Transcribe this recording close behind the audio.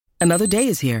Another day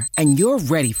is here, and you're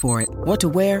ready for it. What to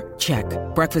wear? Check.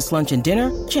 Breakfast, lunch, and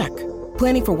dinner? Check.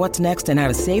 Planning for what's next and how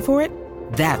to save for it?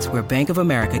 That's where Bank of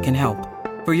America can help.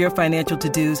 For your financial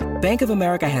to-dos, Bank of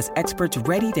America has experts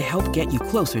ready to help get you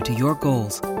closer to your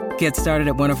goals. Get started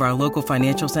at one of our local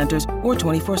financial centers or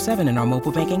 24/7 in our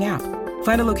mobile banking app.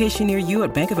 Find a location near you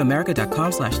at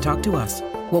bankofamerica.com/talktous.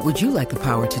 What would you like the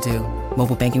power to do?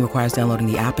 Mobile banking requires downloading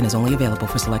the app and is only available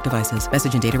for select devices.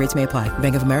 Message and data rates may apply.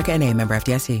 Bank of America N.A., member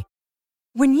FDIC.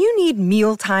 When you need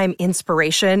mealtime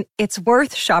inspiration, it's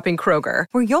worth shopping Kroger,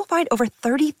 where you'll find over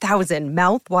 30,000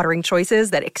 mouth-watering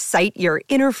choices that excite your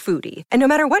inner foodie. And no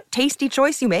matter what tasty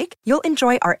choice you make, you'll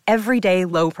enjoy our everyday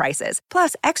low prices,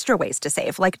 plus extra ways to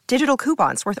save, like digital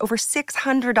coupons worth over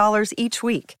 $600 each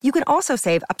week. You can also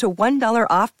save up to $1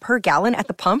 off per gallon at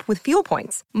the pump with fuel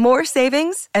points. More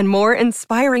savings and more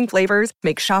inspiring flavors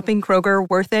make shopping Kroger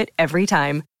worth it every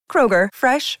time. Kroger,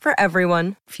 fresh for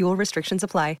everyone. Fuel restrictions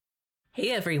apply.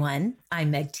 Hey everyone,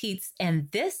 I'm Meg Tietz, and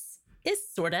this is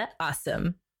Sorta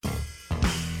Awesome.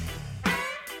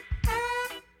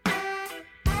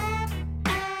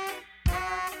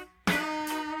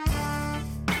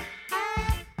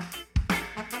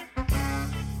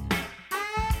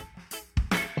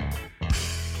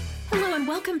 Hello and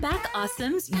welcome back,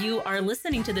 Awesomes. You are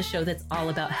listening to the show that's all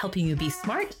about helping you be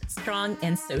smart, strong,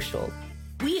 and social.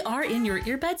 We are in your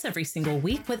earbuds every single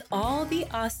week with all the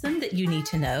awesome that you need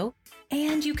to know.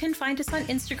 And you can find us on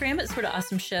Instagram at Sorta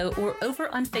Awesome Show or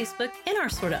over on Facebook in our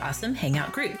Sorta Awesome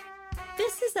Hangout group.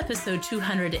 This is episode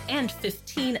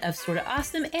 215 of Sorta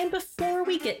Awesome. And before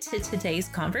we get to today's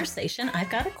conversation, I've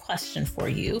got a question for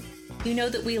you. You know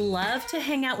that we love to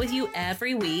hang out with you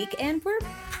every week, and we're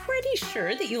pretty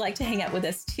sure that you like to hang out with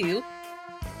us too.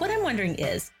 What I'm wondering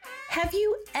is, have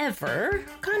you ever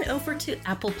gone over to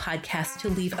Apple Podcasts to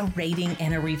leave a rating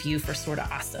and a review for Sorta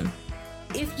Awesome?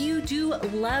 If you do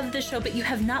love the show, but you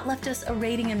have not left us a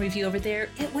rating and review over there,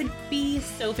 it would be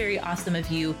so very awesome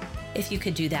of you if you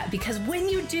could do that. Because when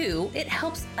you do, it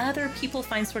helps other people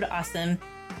find Sorta Awesome.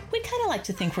 We kind of like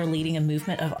to think we're leading a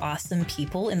movement of awesome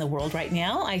people in the world right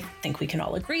now. I think we can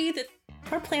all agree that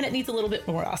our planet needs a little bit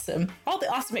more awesome. All the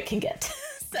awesome it can get.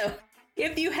 So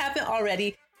if you haven't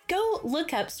already, go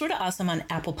look up Sorta Awesome on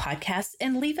Apple Podcasts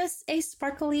and leave us a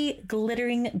sparkly,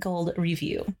 glittering gold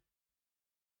review.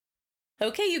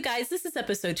 Okay, you guys, this is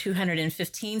episode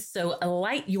 215, so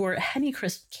light your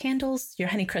Honeycrisp candles, your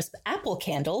Honeycrisp apple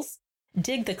candles.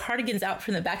 Dig the cardigans out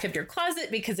from the back of your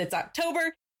closet because it's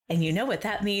October, and you know what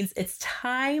that means. It's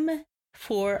time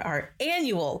for our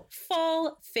annual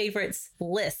fall favorites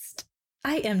list.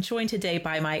 I am joined today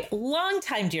by my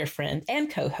longtime dear friend and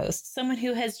co-host, someone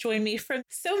who has joined me from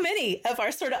so many of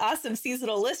our Sorta Awesome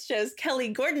seasonal list shows, Kelly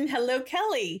Gordon. Hello,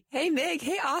 Kelly. Hey, Meg.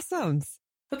 Hey, Awesomes.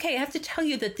 Okay, I have to tell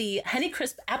you that the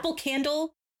Honeycrisp apple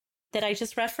candle that I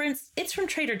just referenced, it's from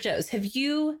Trader Joe's. Have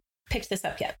you picked this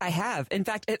up yet? I have. In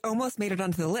fact, it almost made it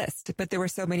onto the list, but there were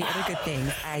so many other good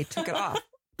things, I took it off.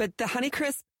 But the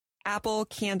Honeycrisp apple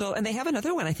candle, and they have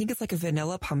another one. I think it's like a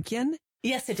vanilla pumpkin.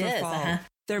 Yes, it is.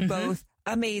 They're both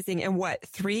amazing. And what,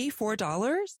 $3,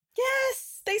 $4?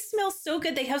 Yes, they smell so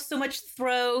good. They have so much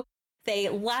throw. They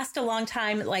last a long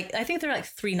time. Like, I think they're like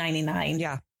 $3.99.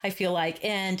 Yeah. I feel like.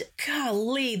 And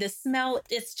golly, the smell,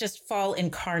 it's just fall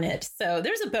incarnate. So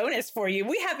there's a bonus for you.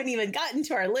 We haven't even gotten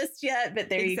to our list yet, but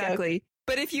there you go. Exactly.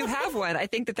 But if you have one, I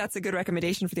think that that's a good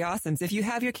recommendation for the Awesomes. If you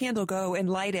have your candle, go and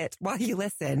light it while you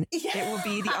listen. Yeah. It will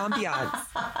be the ambiance.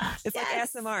 It's like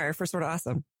ASMR for Sorta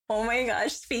Awesome. Oh my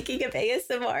gosh. Speaking of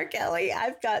ASMR, Kelly,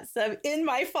 I've got some in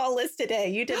my fall list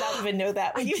today. You did not even know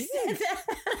that when you said that.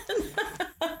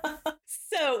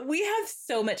 So we have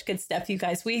so much good stuff, you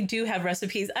guys. We do have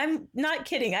recipes. I'm not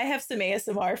kidding. I have some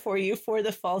ASMR for you for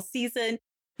the fall season.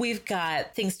 We've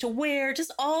got things to wear,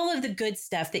 just all of the good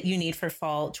stuff that you need for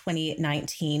fall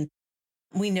 2019.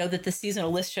 We know that the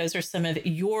seasonal list shows are some of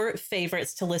your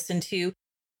favorites to listen to.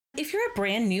 If you're a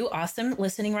brand new awesome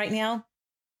listening right now,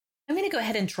 I'm going to go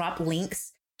ahead and drop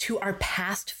links to our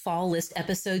past fall list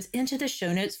episodes into the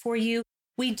show notes for you.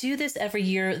 We do this every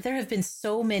year. There have been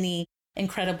so many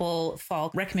incredible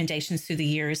fall recommendations through the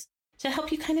years to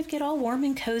help you kind of get all warm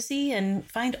and cozy and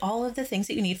find all of the things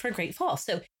that you need for a great fall.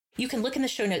 So you can look in the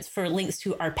show notes for links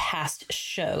to our past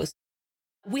shows.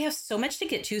 We have so much to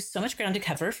get to, so much ground to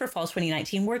cover for fall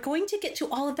 2019. We're going to get to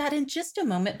all of that in just a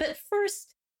moment. But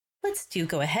first, let's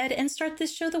go ahead and start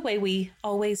this show the way we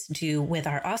always do with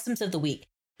our Awesomes of the Week.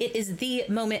 It is the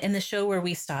moment in the show where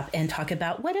we stop and talk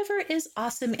about whatever is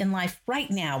awesome in life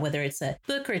right now, whether it's a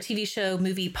book or a TV show,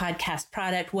 movie, podcast,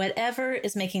 product, whatever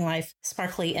is making life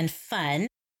sparkly and fun.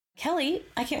 Kelly,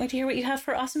 I can't wait to hear what you have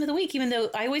for Awesome of the Week, even though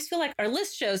I always feel like our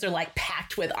list shows are like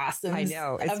packed with awesomes I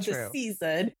know, it's of true. the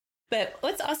season. But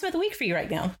what's Awesome of the Week for you right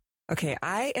now? Okay,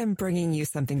 I am bringing you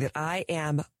something that I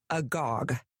am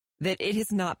agog that it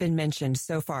has not been mentioned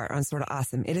so far on Sort of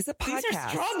Awesome. It is a podcast. These are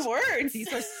strong words.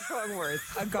 These are strong words.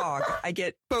 Agog. I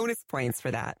get bonus points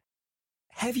for that.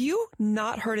 Have you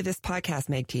not heard of this podcast,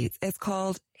 Meg Teets? It's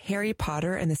called Harry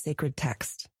Potter and the Sacred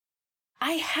Text.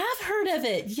 I have heard of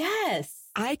it. Yes.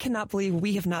 I cannot believe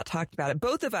we have not talked about it.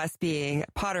 Both of us being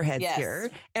Potterheads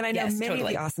here. And I know many of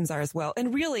the Awesomes are as well.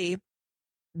 And really,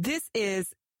 this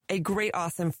is a great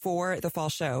Awesome for the fall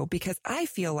show because I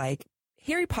feel like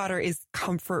Harry Potter is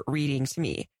comfort reading to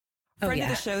me. Friend of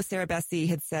the show, Sarah Bessie,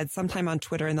 had said sometime on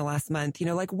Twitter in the last month,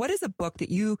 like, what is a book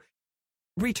that you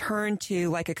return to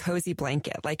like a cozy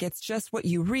blanket? Like it's just what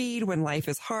you read when life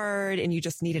is hard and you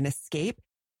just need an escape.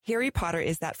 Harry Potter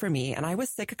is that for me. And I was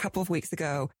sick a couple of weeks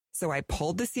ago. So I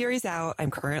pulled the series out.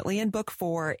 I'm currently in book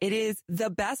 4. It is the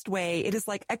best way. It is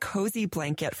like a cozy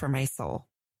blanket for my soul,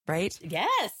 right?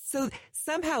 Yes. So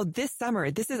somehow this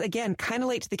summer, this is again, kind of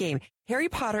late to the game. Harry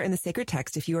Potter and the Sacred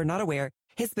Text, if you are not aware,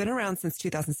 has been around since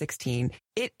 2016.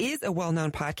 It is a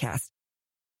well-known podcast.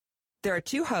 There are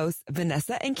 2 hosts,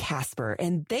 Vanessa and Casper,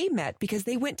 and they met because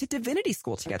they went to divinity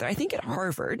school together, I think at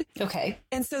Harvard. Okay.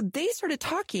 And so they started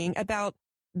talking about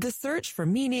the search for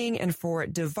meaning and for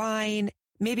divine,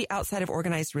 maybe outside of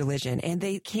organized religion. And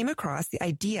they came across the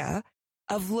idea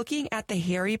of looking at the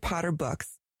Harry Potter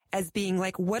books as being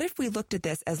like, what if we looked at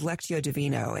this as Lectio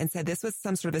Divina and said this was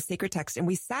some sort of a sacred text and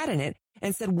we sat in it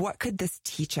and said, what could this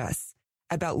teach us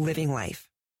about living life?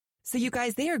 So you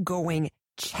guys, they are going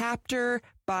chapter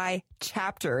by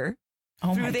chapter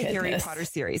through the Harry Potter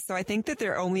series. So I think that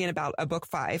they're only in about a book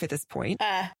 5 at this point.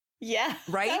 Yeah.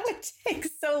 Right? That would take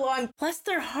so long. Plus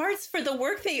their hearts for the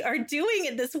work they are doing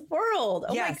in this world.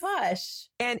 Oh my gosh.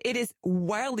 And it is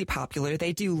wildly popular.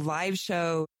 They do live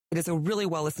show. It is a really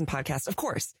well-listened podcast. Of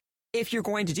course, if you're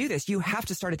going to do this, you have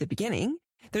to start at the beginning.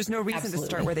 There's no reason to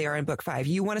start where they are in book 5.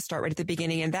 You want to start right at the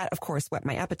beginning. And that, of course, whet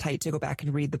my appetite to go back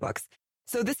and read the books.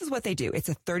 So this is what they do. It's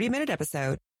a 30-minute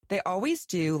episode. They always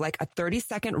do like a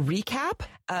 30-second recap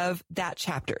of that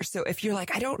chapter. So if you're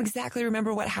like, I don't exactly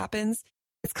remember what happens,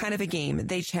 it's kind of a game.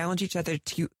 They challenge each other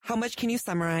to how much can you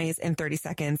summarize in 30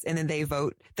 seconds? And then they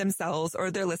vote themselves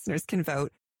or their listeners can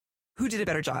vote who did a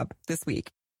better job this week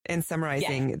in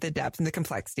summarizing the depth and the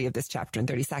complexity of this chapter in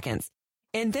 30 seconds.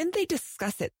 And then they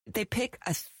discuss it. They pick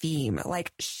a theme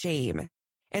like shame.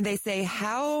 And they say,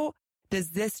 how does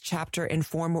this chapter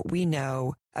inform what we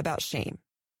know about shame?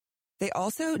 They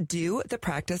also do the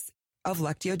practice of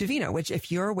Lectio Divina, which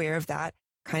if you're aware of that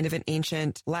kind of an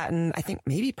ancient Latin, I think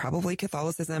maybe probably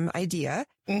Catholicism idea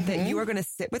that you are going to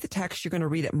sit with the text, you're going to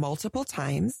read it multiple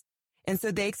times. And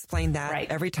so they explain that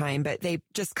every time, but they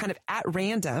just kind of at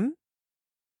random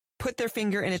put their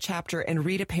finger in a chapter and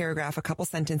read a paragraph, a couple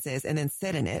sentences, and then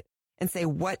sit in it and say,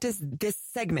 what does this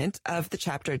segment of the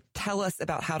chapter tell us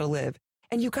about how to live?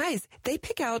 And you guys, they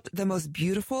pick out the most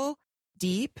beautiful,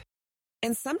 deep,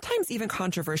 and sometimes even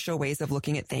controversial ways of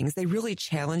looking at things. They really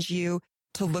challenge you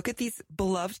to look at these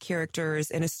beloved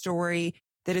characters in a story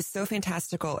that is so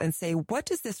fantastical and say, what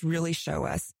does this really show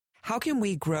us? How can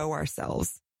we grow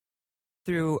ourselves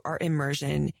through our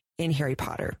immersion in Harry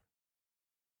Potter?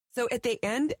 So at the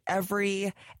end,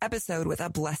 every episode with a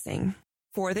blessing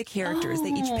for the characters.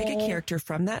 They each pick a character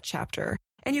from that chapter.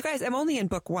 And you guys, I'm only in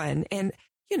book 1. And,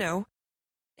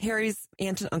 Harry's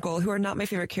aunt and uncle, who are not my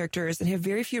favorite characters and have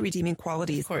very few redeeming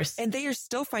qualities. Of course. And they are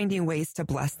still finding ways to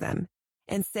bless them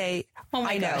and say,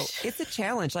 I know it's a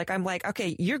challenge. Like, I'm like,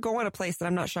 okay, you're going a place that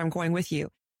I'm not sure I'm going with you,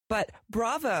 but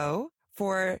bravo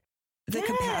for the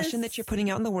compassion that you're putting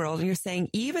out in the world. And you're saying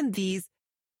even these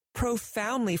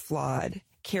profoundly flawed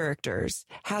characters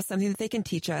have something that they can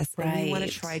teach us. And we want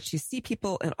to try to see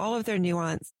people in all of their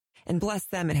nuance and bless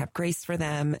them and have grace for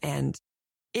them. And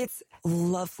it's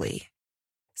lovely.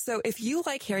 So if you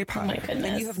like Harry Potter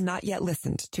and you have not yet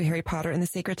listened to Harry Potter and the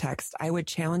Sacred Text, I would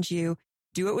challenge you,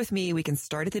 do it with me. We can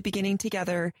start at the beginning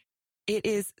together. It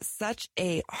is such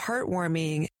a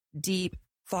heartwarming, deep,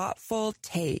 thoughtful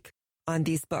take on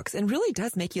these books and really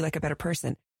does make you like a better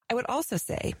person. I would also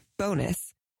say,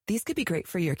 bonus, these could be great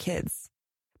for your kids.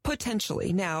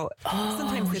 Potentially. Now,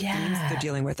 sometimes the themes they're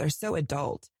dealing with are so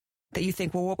adult that you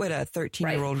think, well, what would a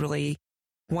 13-year-old really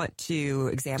want to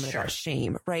examine about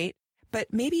shame, right? But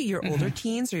maybe your older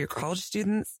teens or your college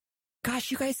students,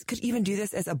 gosh, you guys could even do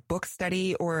this as a book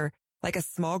study or like a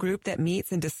small group that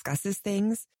meets and discusses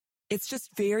things. It's just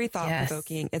very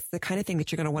thought-provoking. It's the kind of thing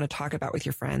that you're going to want to talk about with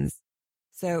your friends.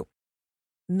 So,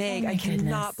 Meg, I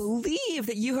cannot believe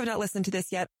that you have not listened to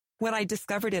this yet. when I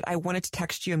discovered it, I wanted to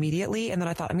text you immediately. And then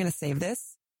I thought, I'm going to save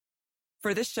this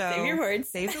for the show. Save your words.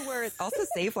 Save the words. Also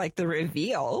save like the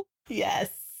reveal. Yes.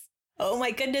 Oh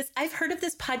my goodness. I've heard of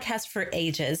this podcast for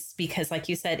ages because like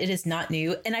you said, it is not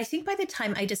new. And I think by the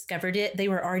time I discovered it, they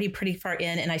were already pretty far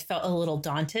in and I felt a little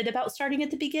daunted about starting at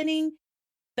the beginning.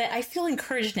 But I feel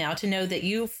encouraged now to know that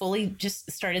you fully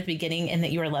just started at the beginning and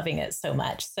that you are loving it so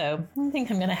much. So I think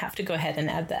I'm going to have to go ahead and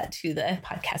add that to the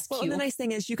podcast queue. Well, and the nice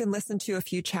thing is you can listen to a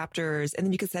few chapters and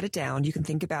then you can set it down. You can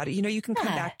think about it. You know, you can come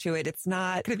back to it. It's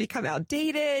not going to become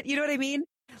outdated. You know what I mean?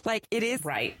 Like it is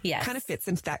right. Yes. Kind of fits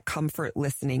into that comfort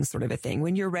listening sort of a thing.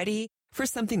 When you're ready for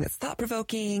something that's thought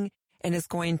provoking and is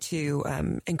going to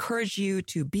encourage you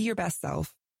to be your best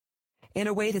self in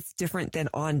a way that's different than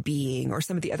On Being or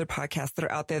some of the other podcasts that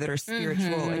are out there that are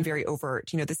spiritual and very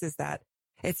overt. You know, this is that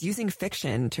it's using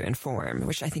fiction to inform,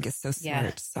 which I think is so smart.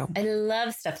 Yeah. So I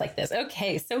love stuff like this.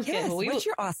 Okay. So yes, good. What's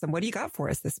your awesome? What do you got for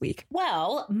us this week?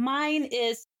 Well, mine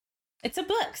is, it's a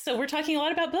book. So we're talking a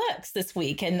lot about books this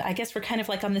week. And I guess we're kind of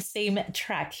like on the same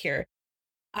track here.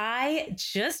 I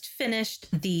just finished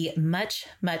the much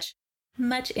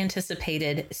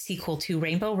anticipated sequel to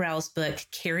Rainbow Rowell's book,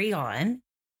 Carry On.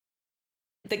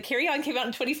 The Carry On came out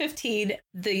in 2015.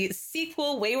 The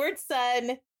sequel, Wayward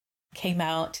Son, came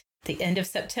out the end of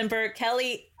September.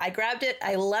 Kelly, I grabbed it.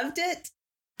 I loved it.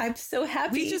 I'm so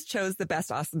happy. We just chose the best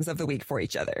awesomes of the week for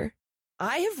each other.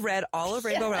 I have read all of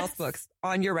Rainbow Rowell's books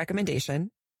on your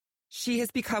recommendation. She has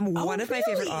become one of my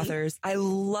favorite authors. I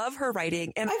love her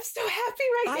writing. And I'm so happy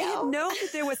now. I had known that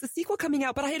there was a sequel coming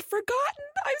out, but I had forgotten.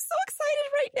 I'm so excited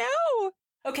right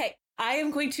now. Okay. I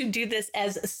am going to do this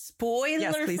as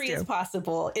spoiler-free as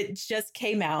possible. It just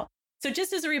came out. So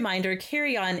just as a reminder,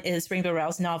 Carry On is Rainbow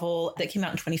Rowell's novel that came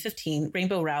out in 2015.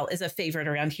 Rainbow Rowell is a favorite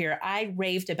around here. I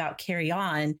raved about Carry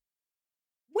On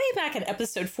way back in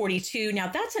episode 42. Now,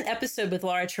 that's an episode with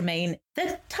Laura Tremaine.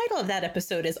 The title of that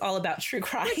episode is all about true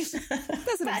crime.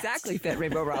 Doesn't exactly fit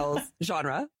Rainbow Rowell's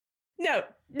genre. No,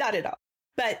 not at all.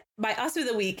 But my Awesome of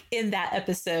the Week in that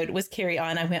episode was Carry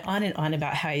On. I went on and on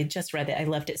about how I just read it. I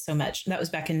loved it so much. That was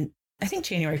back in, I think,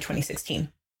 January of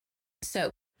 2016. So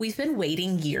we've been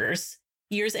waiting years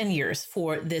and years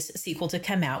for this sequel to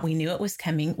come out. We knew it was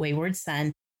coming, Wayward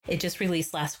Son. It just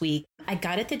released last week. I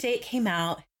got it the day it came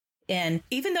out. And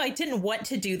even though I didn't want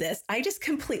to do this, I just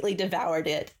completely devoured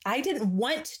it. I didn't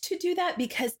want to do that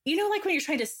because, you know, like when you're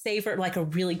trying to savor like a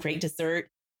really great dessert,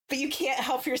 but you can't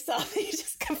help yourself. You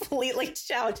just completely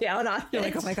chow down on it. You're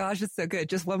like, oh my gosh, it's so good.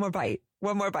 Just one more bite,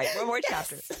 one more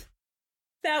chapter.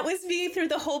 That was me through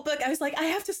the whole book. I was like, I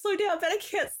have to slow down, but I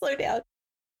can't slow down.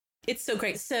 It's so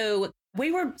great. So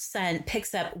Wayward Son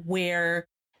picks up where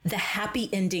the happy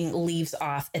ending leaves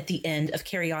off at the end of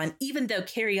Carry On, even though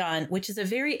Carry On, which is a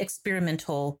very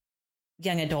experimental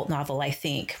young adult novel, I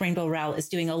think Rainbow Rowell is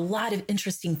doing a lot of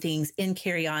interesting things in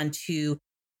Carry On to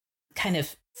kind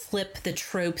of flip the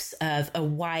tropes of a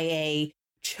YA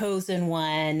chosen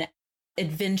one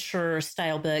adventure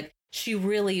style book. She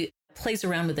really plays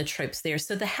around with the tropes there.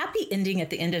 So the happy ending at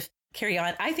the end of Carry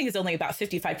On, I think is only about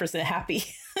 55% happy.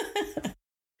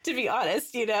 To be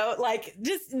honest, you know, like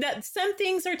just that some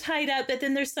things are tied up, but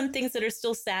then there's some things that are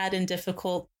still sad and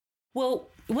difficult. Well,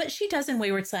 what she does in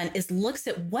Wayward Son is looks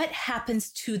at what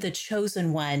happens to the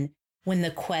chosen one when the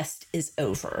quest is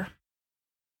over.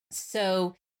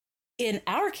 So in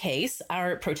our case,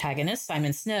 our protagonist,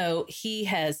 Simon Snow, he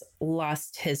has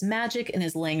lost his magic and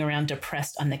is laying around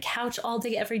depressed on the couch all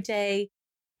day, every day.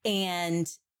 And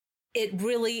it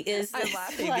really is. I'm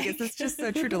laughing because it's just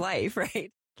so true to life,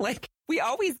 right? Like we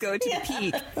always go to the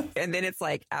peak and then it's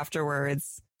like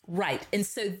afterwards. Right. And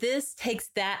so this takes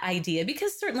that idea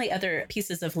because certainly other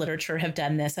pieces of literature have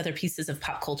done this. Other pieces of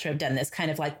pop culture have done this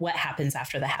kind of like what happens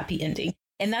after the happy ending.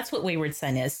 And that's what Wayward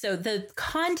Son is. So the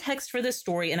context for the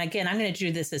story, and again, I'm going to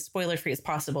do this as spoiler free as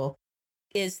possible,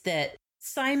 is that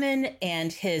Simon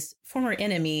and his former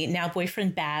enemy, now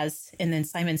boyfriend Baz, and then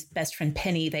Simon's best friend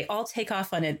Penny, they all take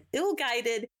off on an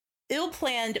ill-guided,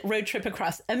 ill-planned road trip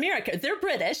across America. They're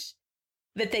British,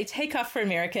 but they take off for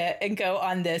America and go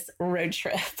on this road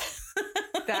trip.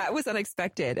 That was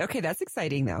unexpected. Okay, that's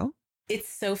exciting though. It's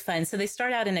so fun. So they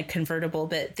start out in a convertible,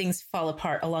 but things fall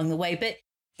apart along the way. But,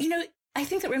 you know, I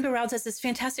think that Rainbow Rowell does this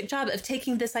fantastic job of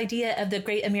taking this idea of the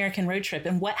great American road trip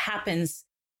and what happens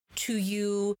to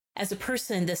you as a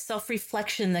person, the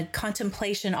self-reflection, the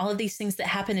contemplation, all of these things that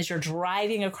happen as you're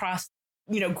driving across,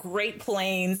 you know, Great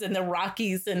Plains and the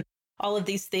Rockies and all of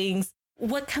these things.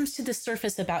 What comes to the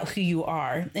surface about who you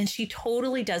are. And she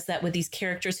totally does that with these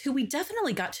characters who we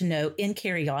definitely got to know in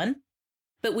Carry On,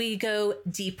 but we go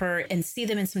deeper and see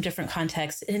them in some different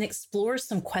contexts and explore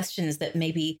some questions that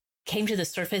maybe came to the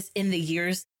surface in the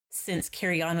years since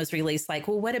Carry On was released, like,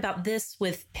 well, what about this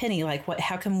with Penny? Like,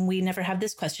 how come we never have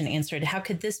this question answered? How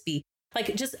could this be?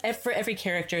 Like, just for every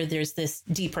character, there's this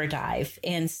deeper dive.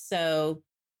 And so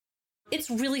it's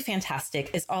really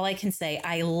fantastic is all I can say.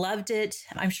 I loved it.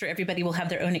 I'm sure everybody will have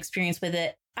their own experience with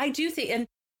it. I do think, and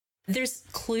there's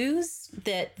clues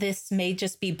that this may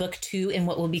just be book 2 in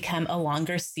what will become a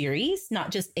longer series,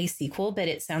 not just a sequel, but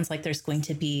it sounds like there's going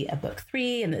to be a book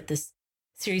 3 and that this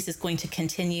series is going to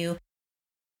continue.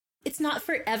 It's not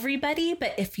for everybody,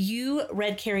 but if you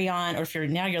read Carry On, or if you're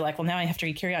like, well, now I have to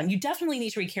read Carry On, you definitely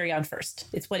need to read Carry On first.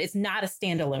 It's not a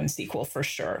standalone sequel for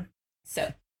sure.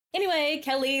 So anyway,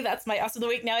 Kelly, that's my Awesome of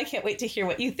the Week. Now I can't wait to hear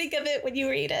what you think of it when you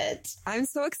read it. I'm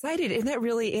so excited. And that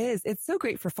really is. It's so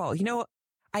great for fall. You know,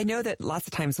 I know that lots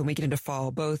of times when we get into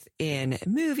fall, both in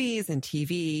movies and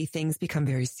TV, things become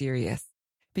very serious.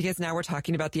 Because now we're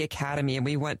talking about the Academy and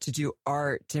we want to do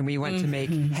art and we want to make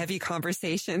heavy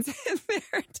conversations. And there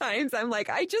are times I'm like,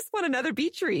 I just want another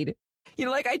beach read. You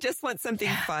know, like I just want something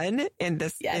fun. And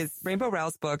this is Rainbow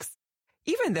Rowell's books,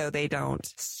 even though they don't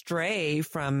stray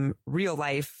from real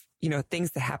life, you know,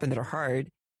 things that happen that are hard.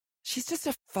 She's just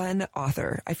a fun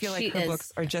author. I feel like her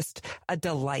books are just a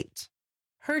delight.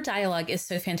 Her dialogue is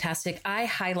so fantastic. I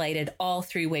highlighted all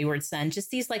 3 Wayward Son,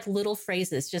 just these like little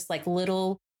phrases, just like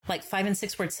little, like 5 and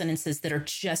 6 word sentences that are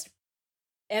just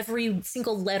every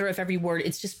single letter of every word.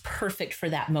 It's just perfect for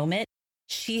that moment.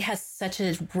 She has such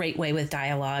a great way with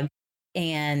dialogue.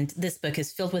 And this book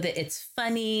is filled with it. It's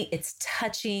funny. It's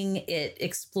touching. It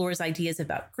explores ideas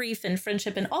about grief and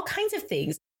friendship and all kinds of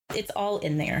things. It's all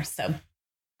in there. So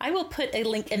I will put a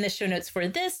link in the show notes for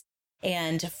this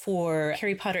and for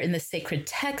Harry Potter and the Sacred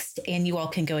Text. And you all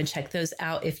can go and check those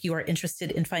out if you are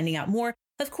interested in finding out more.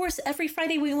 Of course, every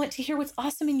Friday we want to hear what's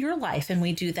awesome in your life. And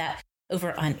we do that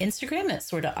over on Instagram at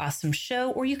Sorta Awesome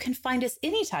Show, or you can find us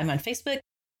anytime on Facebook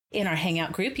in our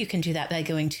Hangout group. You can do that by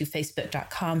going to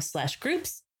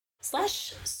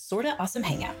facebook.com/groups/Sorta Awesome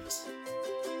Hangout.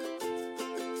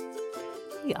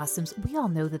 Hey, Awesomes, we all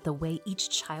know that the way each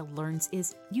child learns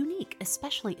is unique,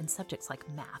 especially in subjects like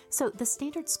math. So the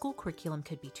standard school curriculum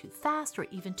could be too fast or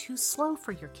even too slow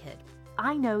for your kid.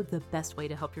 I know the best way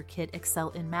to help your kid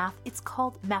excel in math. It's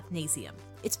called Mathnasium.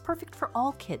 It's perfect for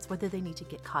all kids, whether they need to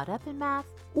get caught up in math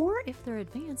or if they're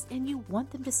advanced and you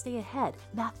want them to stay ahead.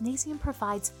 Mathnasium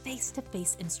provides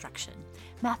face-to-face instruction.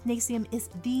 Mathnasium is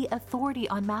the authority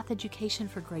on math education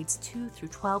for grades 2 through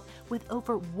 12 with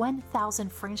over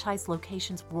 1,000 franchise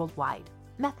locations worldwide.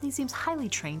 Mathnasium's highly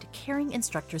trained, caring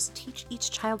instructors teach each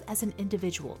child as an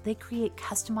individual. They create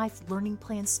customized learning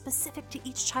plans specific to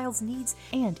each child's needs,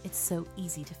 and it's so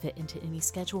easy to fit into any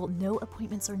schedule. No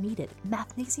appointments are needed.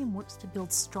 Mathnasium works to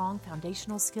build strong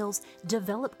foundational skills,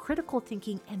 develop critical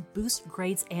thinking, and boost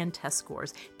grades and test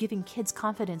scores, giving kids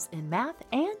confidence in math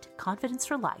and confidence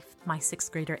for life. My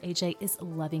 6th grader AJ is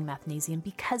loving Mathnasium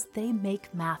because they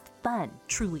make math fun.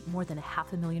 Truly, more than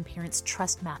 500,000 parents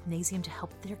trust Mathnasium to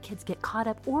help their kids get caught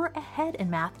up or ahead in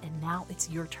math, and now it's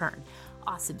your turn.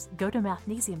 Awesomes, go to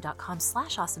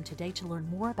mathnasium.com/awesome today to learn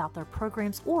more about their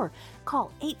programs or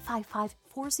call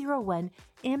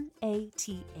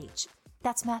 855-401-MATH.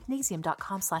 That's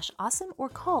mathnasium.com/awesome or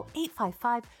call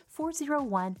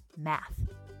 855-401-MATH.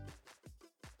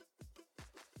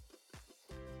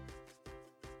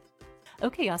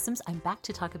 Okay, Awesomes, I'm back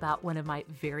to talk about one of my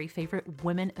very favorite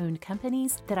women-owned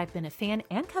companies that I've been a fan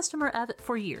and customer of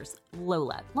for years,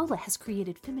 Lola. Lola has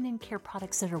created feminine care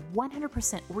products that are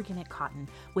 100% organic cotton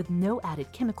with no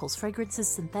added chemicals, fragrances,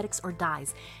 synthetics, or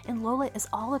dyes. And Lola is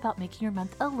all about making your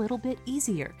month a little bit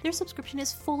easier. Their subscription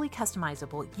is fully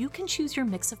customizable. You can choose your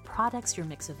mix of products, your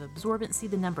mix of absorbency,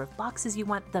 the number of boxes you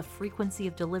want, the frequency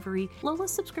of delivery.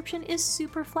 Lola's subscription is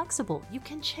super flexible. You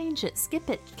can change it, skip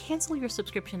it, cancel your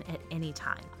subscription at any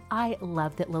time. I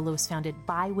love that Lola was founded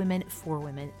by women for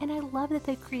women, and I love that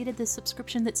they've created this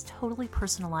subscription that's totally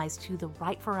personalized to the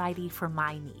right variety for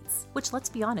my needs, which, let's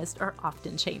be honest, are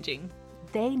often changing.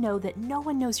 They know that no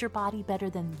one knows your body better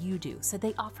than you do, so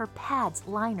they offer pads,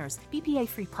 liners,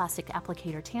 BPA-free plastic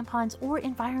applicator tampons, or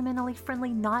environmentally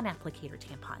friendly non-applicator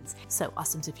tampons. So,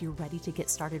 Awesomes, if you're ready to get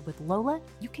started with Lola,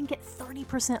 you can get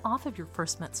 30% off of your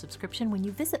first month subscription when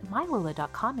you visit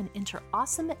mylola.com and enter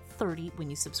AWESOME30 when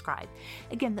you subscribe.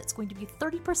 Again, that's going to be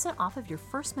 30% off of your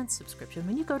first month subscription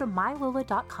when you go to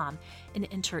mylola.com and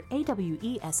enter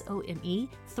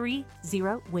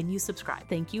AWESOME30 when you subscribe.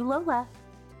 Thank you, Lola.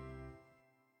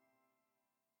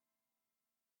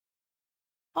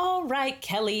 All All right,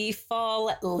 Kelly,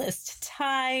 fall list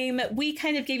time. We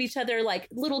kind of gave each other like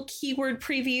little keyword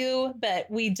preview, but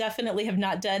we definitely have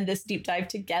not done this deep dive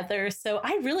together. So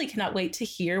I really cannot wait to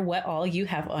hear what all you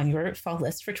have on your fall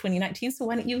list for 2019. So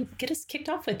why don't you get us kicked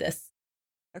off with this?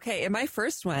 Okay. And my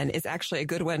first one is actually a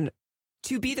good one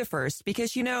to be the first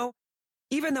because, you know,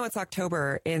 even though it's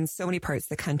October in so many parts of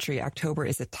the country, October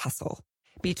is a tussle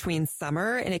between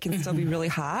summer and it can still be really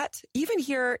hot. Even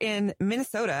here in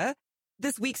Minnesota,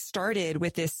 this week started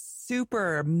with this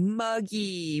super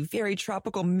muggy, very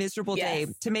tropical, miserable day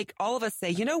to make all of us say,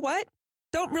 you know what?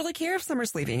 Don't really care if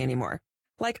summer's leaving anymore.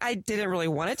 Like I didn't really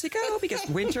want it to go because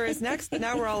winter is next, but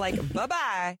now we're all like,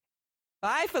 bye-bye.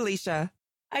 Bye, Felicia.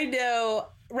 I know.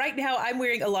 Right now, I'm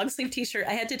wearing a long sleeve t-shirt.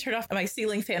 I had to turn off my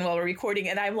ceiling fan while we're recording,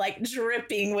 and I'm like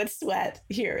dripping with sweat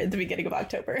here at the beginning of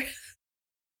October.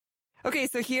 Okay,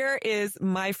 so here is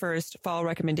my first fall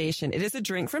recommendation. It is a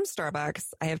drink from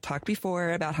Starbucks. I have talked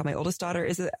before about how my oldest daughter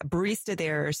is a barista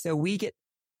there, so we get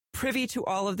privy to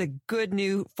all of the good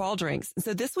new fall drinks. And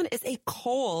so this one is a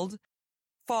cold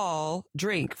fall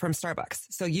drink from Starbucks.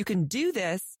 So you can do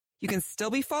this. You can still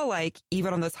be fall-like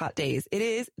even on those hot days. It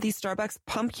is the Starbucks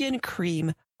Pumpkin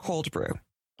Cream Cold Brew.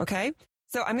 Okay,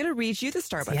 so I'm going to read you the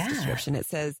Starbucks description. It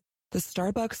says, the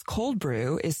Starbucks Cold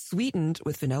Brew is sweetened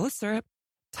with vanilla syrup,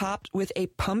 topped with a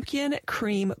pumpkin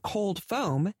cream cold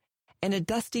foam and a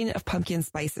dusting of pumpkin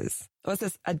spices. Oh, it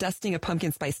says a dusting of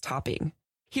pumpkin spice topping.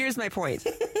 Here's my point.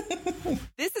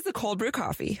 This is a cold brew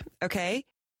coffee. Okay.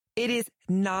 It is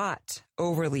not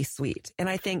overly sweet. And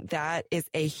I think that is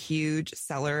a huge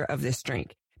seller of this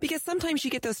drink because sometimes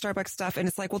you get those Starbucks stuff and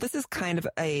it's like, well, this is kind of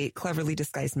a cleverly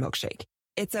disguised milkshake.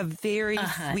 It's a very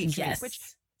sweet drink, which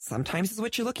sometimes is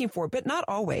what you're looking for, but not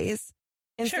always.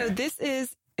 And so this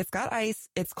is, it's got ice.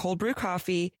 It's cold brew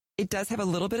coffee. It does have a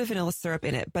little bit of vanilla syrup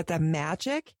in it, but the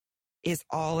magic is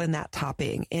all in that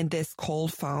topping in this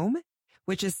cold foam,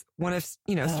 which is one of,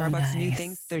 Starbucks' new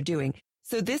things they're doing.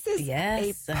 So this is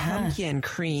a pumpkin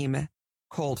cream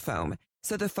cold foam.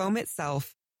 So the foam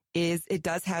itself it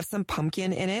does have some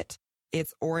pumpkin in it.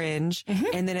 It's orange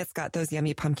and then it's got those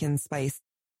yummy pumpkin spice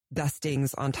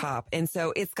dustings on top. And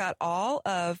so it's got all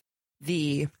of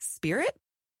the spirit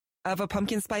of a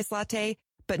pumpkin spice latte,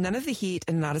 but none of the heat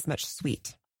and not as much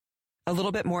sweet. A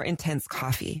little bit more intense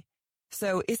coffee.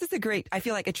 So this is I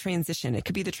feel like a transition. It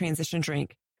could be the transition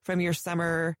drink from your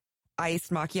summer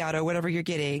iced macchiato, whatever you're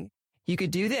getting. You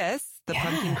could do this, the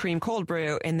pumpkin cream cold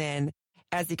brew. And then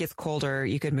as it gets colder,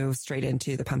 you could move straight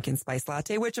into the pumpkin spice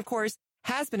latte, which of course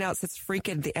has been out since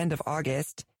freaking the end of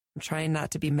August. I'm trying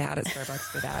not to be mad at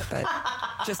Starbucks for that, but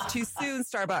just too soon,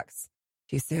 Starbucks.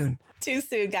 Too soon.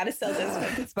 Got to sell those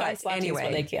pumpkin spice lattes anyway,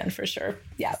 when they can, for sure.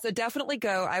 Yeah. So definitely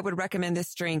go. I would recommend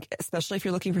this drink, especially if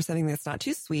you're looking for something that's not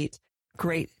too sweet.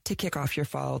 Great to kick off your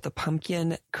fall, the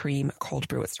pumpkin cream cold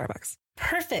brew at Starbucks.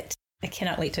 Perfect. I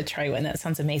cannot wait to try one. That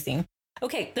sounds amazing.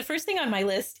 Okay. The first thing on my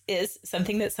list is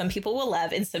something that some people will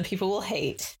love and some people will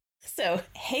hate. So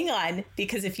hang on,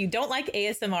 because if you don't like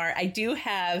ASMR, I do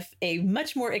have a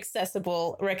much more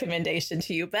accessible recommendation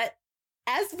to you. But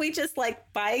as we just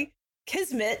by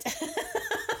Kismet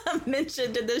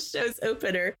mentioned in this show's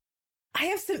opener, I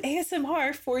have some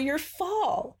ASMR for your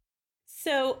fall.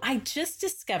 So I just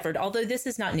discovered, although this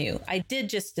is not new, I did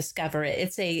just discover it.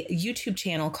 It's a YouTube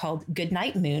channel called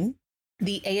Goodnight Moon.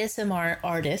 The ASMR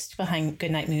artist behind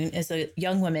Goodnight Moon is a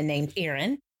young woman named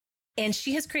Erin, and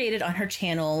she has created on her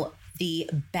channel the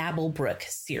Babblebrook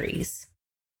series.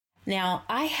 Now,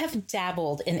 I have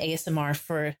dabbled in ASMR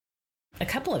for a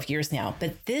couple of years now,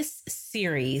 but this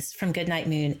series from Goodnight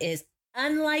Moon is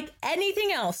unlike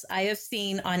anything else I have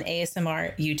seen on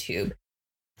ASMR YouTube.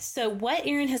 So what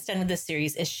Erin has done with this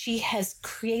series is she has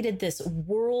created this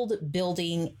world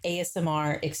building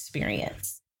ASMR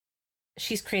experience.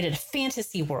 She's created a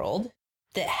fantasy world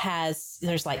that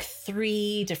there's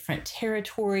 3 different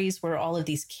territories where all of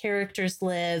these characters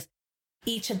live.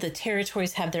 Each of the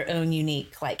territories have their own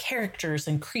unique characters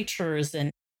and creatures and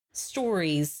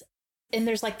stories. And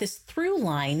there's this through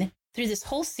line through this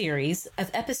whole series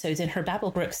of episodes in her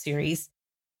Babblebrook series.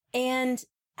 And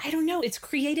I don't know, it's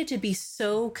created to be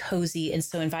so cozy and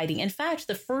so inviting. In fact,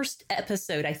 the first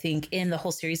episode, I think, in the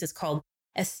whole series is called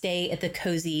A Stay at the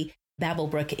Cozy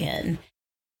Babblebrook Inn.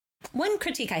 One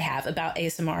critique I have about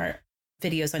ASMR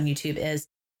videos on YouTube is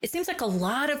it seems like a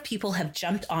lot of people have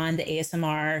jumped on the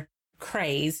ASMR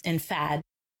craze and fad,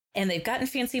 and they've gotten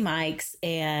fancy mics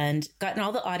and gotten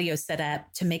all the audio set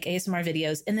up to make ASMR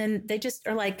videos. And then they just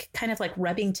are kind of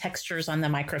rubbing textures on the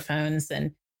microphones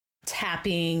and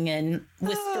tapping and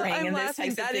whispering and those types of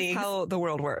things. That is how the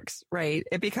world works, right?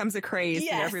 It becomes a craze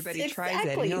and everybody tries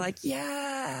it. And you're like,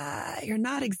 yeah, you're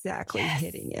not exactly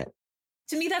hitting it.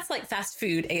 To me, that's like fast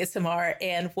food ASMR.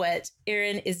 And what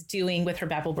Erin is doing with her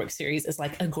Babblebrook series is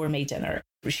like a gourmet dinner.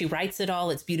 She writes it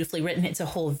all. It's beautifully written. It's a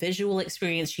whole visual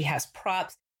experience. She has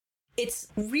props. It's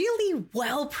really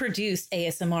well produced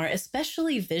ASMR,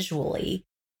 especially visually.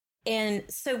 And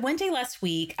so one day last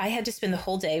week, I had to spend the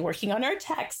whole day working on our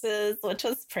taxes, which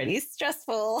was pretty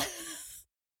stressful.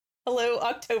 Hello,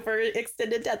 October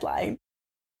extended deadline.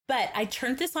 But I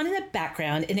turned this on in the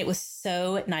background and it was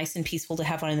so nice and peaceful to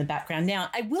have on in the background. Now,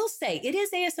 I will say it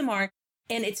is ASMR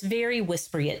and it's very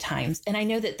whispery at times. And I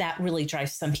know that that really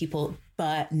drives some people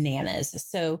bananas.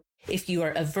 So if you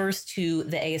are averse to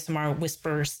the ASMR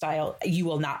whisper style, you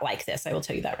will not like this. I will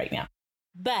tell you that right now.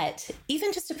 But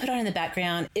even just to put on in the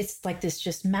background, it's like this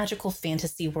just magical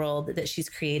fantasy world that she's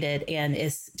created and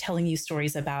is telling you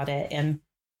stories about it. And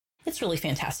it's really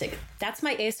fantastic. That's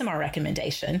my ASMR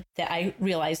recommendation that I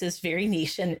realize is very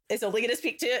niche and is only going to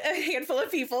speak to a handful of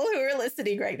people who are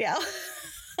listening right now.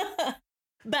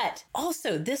 But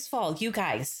also this fall, you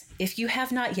guys, if you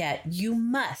have not yet, you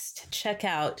must check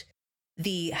out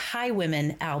the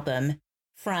Highwomen album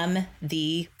from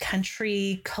the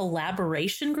country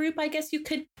collaboration group, I guess you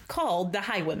could call the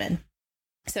Highwomen.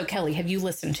 So, Kelly, have you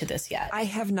listened to this yet? I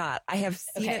have not. I have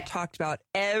seen it talked about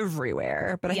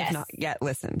everywhere, but I have not yet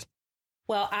listened.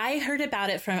 Well, I heard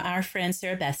about it from our friend,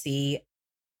 Sarah Bessie.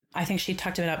 I think she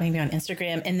talked about it maybe on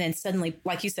Instagram. And then suddenly,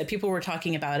 like you said, people were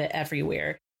talking about it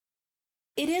everywhere.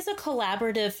 It is a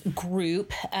collaborative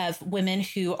group of women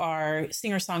who are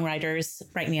singer-songwriters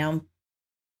right now.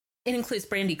 It includes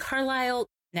Brandi Carlile,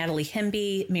 Natalie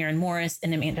Hemby, Maren Morris,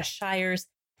 and Amanda Shires.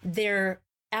 Their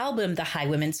album, The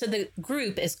Highwomen. So the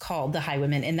group is called The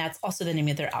Highwomen, and that's also the name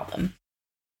of their album.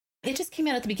 It just came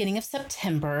out at the beginning of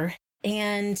September.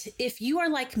 And if you are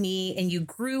like me and you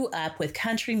grew up with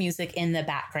country music in the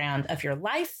background of your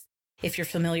life, if you're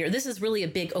familiar, this is really a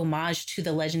big homage to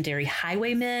the legendary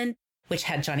Highwaymen, which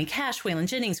had Johnny Cash, Waylon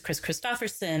Jennings, Chris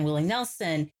Christopherson, Willie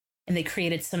Nelson. And they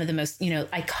created some of the most,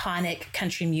 iconic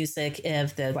country music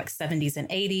of the 70s and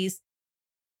 80s.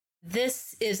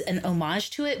 This is an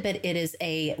homage to it, but it is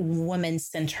a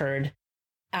woman-centered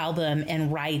album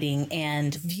and writing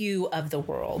and view of the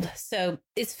world. So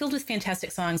it's filled with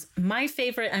fantastic songs. My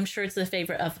favorite, I'm sure it's the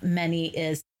favorite of many,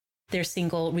 is their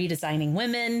single Redesigning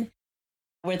Women,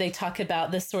 where they talk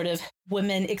about this sort of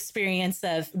women experience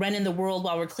of running the world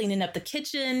while we're cleaning up the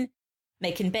kitchen,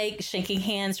 making bake, shaking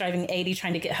hands, driving 80,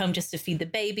 trying to get home just to feed the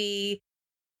baby.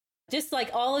 Just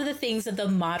like all of the things that the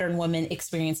modern woman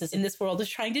experiences in this world of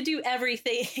trying to do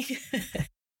everything,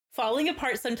 falling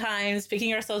apart sometimes,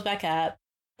 picking ourselves back up,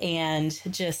 and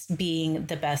just being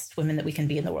the best women that we can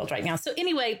be in the world right now. So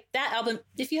anyway, that album,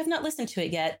 if you have not listened to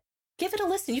it yet, give it a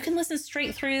listen. You can listen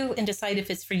straight through and decide if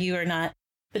it's for you or not.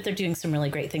 But they're doing some really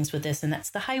great things with this. And that's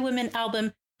the Highwomen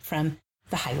album from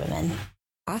the Highwomen.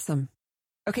 Awesome.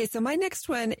 Okay, so my next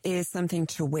one is something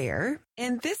to wear.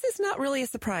 And this is not really a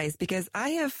surprise because I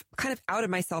have kind of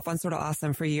outed myself on Sort of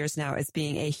Awesome for years now as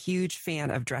being a huge fan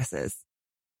of dresses.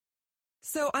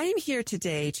 So I am here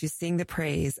today to sing the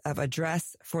praise of a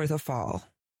dress for the fall.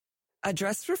 A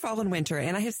dress for fall and winter.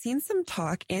 And I have seen some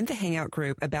talk in the Hangout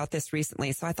group about this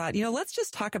recently. So I thought, let's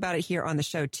just talk about it here on the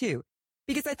show too.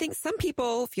 Because I think some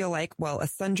people feel like, well, a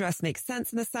sundress makes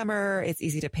sense in the summer. It's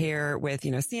easy to pair with,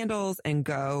 sandals and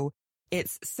go.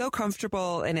 It's so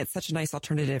comfortable and it's such a nice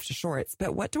alternative to shorts.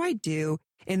 But what do I do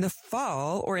in the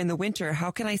fall or in the winter?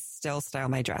 How can I still style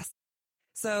my dress?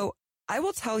 So I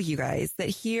will tell you guys that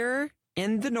here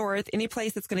in the north, any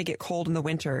place that's going to get cold in the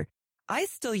winter, I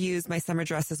still use my summer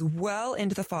dresses well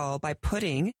into the fall by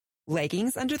putting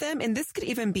leggings under them. And this could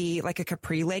even be like a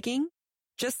capri legging,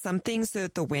 just something so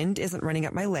that the wind isn't running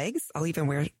up my legs. I'll even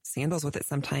wear sandals with it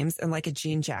sometimes, and like a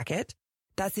jean jacket.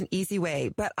 That's an easy way.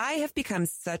 But I have become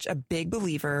such a big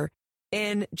believer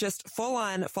in just full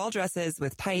on fall dresses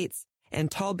with tights and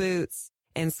tall boots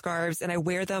and scarves. And I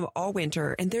wear them all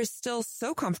winter and they're still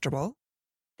so comfortable.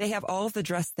 They have all of the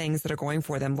dress things that are going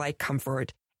for them, like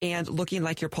comfort and looking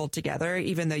like you're pulled together,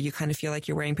 even though you kind of feel like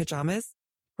you're wearing pajamas,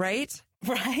 right?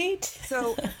 Right.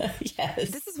 So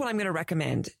yes, this is what I'm going to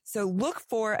recommend. So look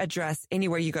for a dress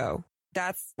anywhere you go.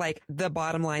 That's like the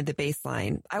bottom line, the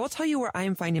baseline. I will tell you where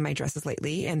I'm finding my dresses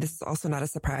lately. And this is also not a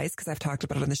surprise because I've talked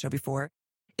about it on the show before,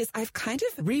 is I've kind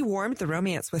of rewarmed the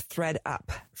romance with thread up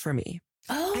for me.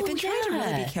 Oh, I've been trying to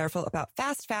really be careful about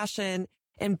fast fashion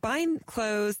and buying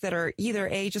clothes that are either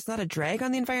just not a drag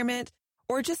on the environment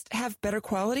or just have better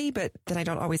quality, but then I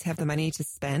don't always have the money to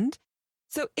spend.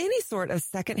 So any sort of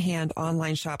secondhand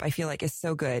online shop, I feel like is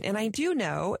so good. And I do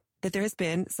know that there has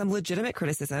been some legitimate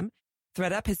criticism.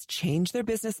 ThredUp has changed their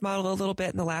business model a little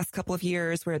bit in the last couple of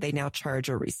years where they now charge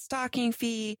a restocking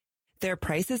fee. Their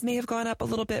prices may have gone up a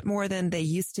little bit more than they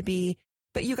used to be.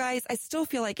 But you guys, I still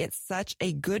feel like it's such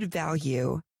a good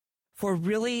value for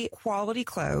really quality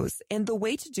clothes. And the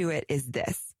way to do it is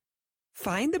this.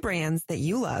 Find the brands that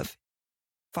you love,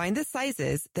 find the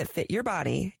sizes that fit your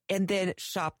body, and then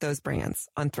shop those brands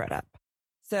on ThredUp.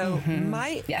 So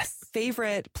my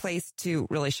favorite place to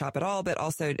really shop at all, but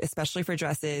also especially for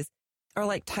dresses, are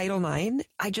like Title IX.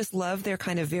 I just love they're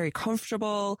kind of very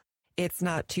comfortable. It's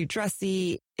not too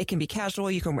dressy. It can be casual.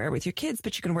 You can wear it with your kids,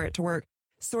 but you can wear it to work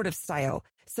sort of style.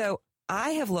 So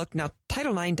I have looked now.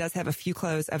 Title IX does have a few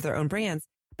clothes of their own brands,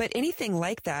 but anything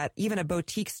like that, even a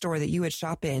boutique store that you would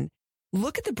shop in,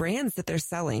 look at the brands that they're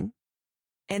selling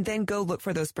and then go look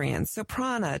for those brands. So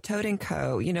Prana, Toad &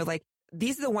 Co., like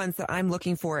these are the ones that I'm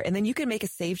looking for. And then you can make a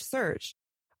saved search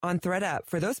on ThredUp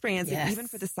for those brands and even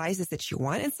for the sizes that you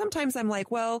want. And sometimes I'm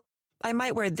like, well, I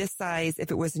might wear this size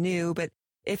if it was new, but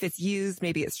if it's used,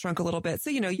 maybe it's shrunk a little bit. So,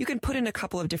 you can put in a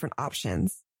couple of different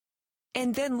options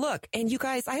and then look. And you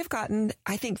guys, I have gotten,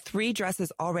 I think 3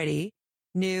 dresses already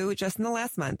new just in the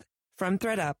last month from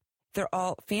ThredUp. They're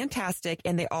all fantastic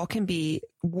and they all can be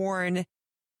worn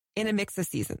in a mix of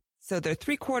seasons. So they're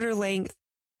 3/4 length.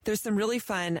 There's some really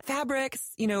fun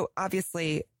fabrics.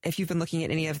 Obviously, if you've been looking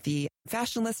at any of the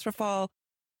fashion lists for fall,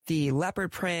 the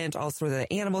leopard print, all sort of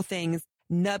the animal things,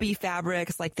 nubby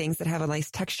fabrics, like things that have a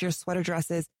nice texture, sweater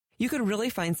dresses, you can really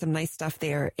find some nice stuff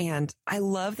there. And I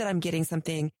love that I'm getting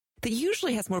something that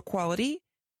usually has more quality,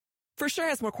 for sure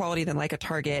has more quality than like a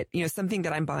Target, something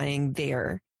that I'm buying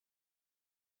there.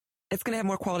 It's going to have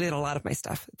more quality than a lot of my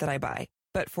stuff that I buy,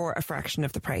 but for a fraction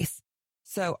of the price.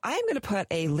 So I'm going to put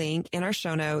a link in our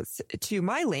show notes to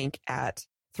my link at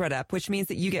ThredUp, which means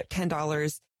that you get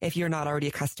 $10 if you're not already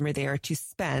a customer there to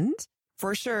spend.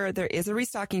 For sure, there is a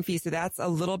restocking fee, so that's a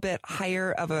little bit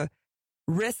higher of a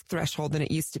risk threshold than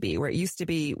it used to be, where it used to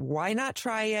be, why not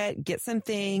try it, get some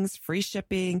things, free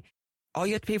shipping. All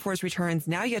you have to pay for is returns.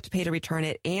 Now you have to pay to return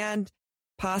it and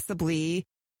possibly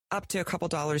up to a couple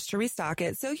dollars to restock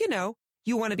it. So,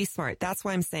 you want to be smart. That's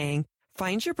why I'm saying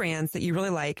find your brands that you really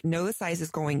like, know the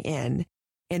sizes going in,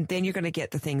 and then you're going to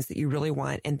get the things that you really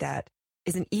want. And that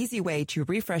is an easy way to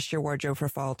refresh your wardrobe for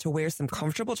fall, to wear some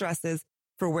comfortable dresses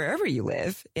for wherever you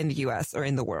live in the US or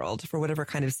in the world, for whatever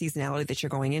kind of seasonality that you're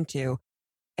going into,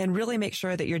 and really make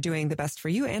sure that you're doing the best for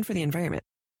you and for the environment.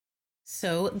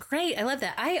 So great. I love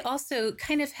that. I also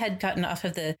kind of had gotten off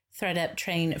of the ThredUp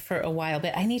train for a while,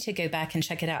 but I need to go back and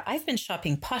check it out. I've been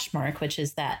shopping Poshmark, which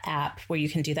is that app where you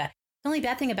can do that. The only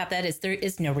bad thing about that is there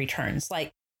is no returns,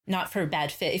 like not for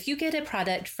bad fit. If you get a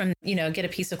product from, get a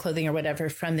piece of clothing or whatever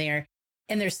from there,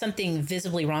 and there's something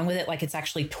visibly wrong with it, like it's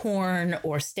actually torn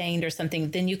or stained or something,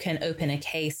 then you can open a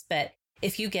case. But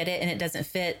if you get it and it doesn't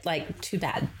fit, like, too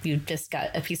bad. You just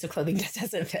got a piece of clothing that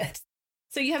doesn't fit.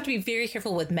 So you have to be very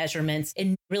careful with measurements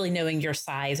and really knowing your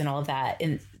size and all of that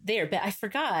in there. But I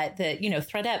forgot that,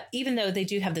 ThredUp, even though they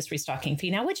do have this restocking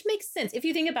fee now, which makes sense. If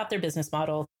you think about their business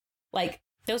model, like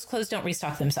those clothes don't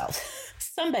restock themselves.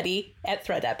 Somebody at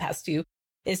ThredUp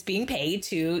is being paid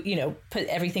to, put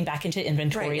everything back into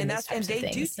inventory. Right. And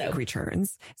they do take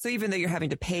returns. So even though you're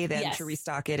having to pay them to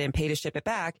restock it and pay to ship it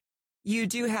back, you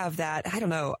do have that. I don't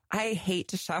know. I hate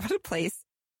to shop at a place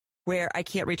where I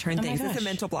can't return things. It's a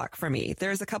mental block for me.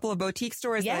 There's a couple of boutique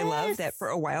stores that I love that for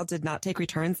a while did not take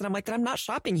returns. And I'm like, that I'm not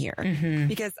shopping here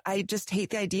because I just hate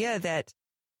the idea that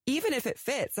even if it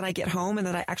fits and I get home and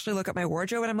then I actually look at my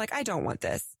wardrobe and I'm like, I don't want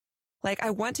this. Like,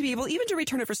 I want to be able even to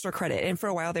return it for store credit. And for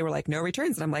a while they were like, no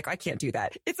returns. And I'm like, I can't do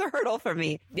that. It's a hurdle for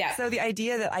me. Yeah. So the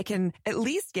idea that I can at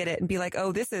least get it and be like,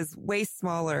 oh, this is way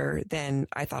smaller than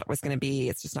I thought it was going to be.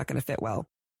 It's just not going to fit well.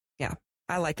 Yeah.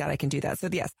 I like that. I can do that. So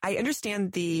yes, I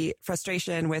understand the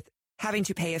frustration with having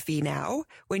to pay a fee now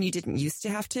when you didn't used to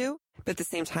have to. But at the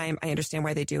same time, I understand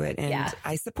why they do it. And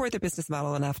I support their business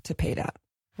model enough to pay that.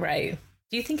 Right.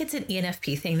 Do you think it's an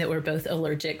ENFP thing that we're both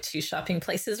allergic to shopping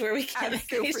places where we can't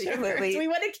make returns? We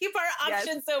want to keep our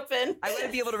options open. I want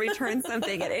to be able to return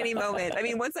something at any moment. I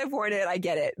mean, once I've worn it, I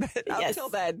get it. But until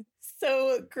then.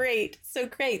 So great. So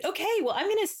great. Okay. Well, I'm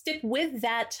going to stick with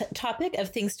that topic of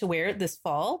things to wear this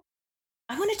fall.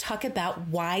 I want to talk about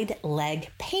wide leg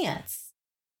pants.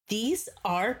 These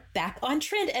are back on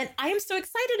trend, and I am so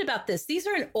excited about this. These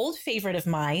are an old favorite of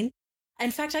mine.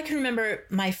 In fact, I can remember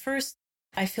my first,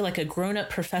 I feel like a grown-up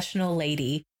professional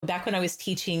lady. Back when I was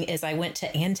teaching is I went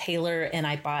to Ann Taylor and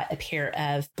I bought a pair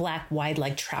of black wide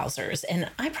leg trousers. And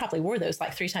I probably wore those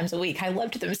like 3 times a week. I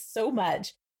loved them so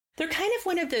much. They're kind of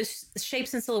one of those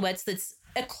shapes and silhouettes that's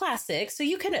a classic. So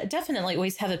you can definitely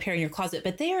always have a pair in your closet,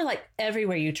 but they are like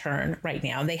everywhere you turn right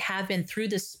now. They have been through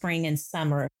the spring and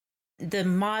summer. The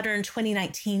modern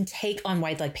 2019 take on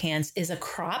wide leg pants is a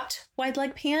cropped wide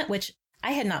leg pant, which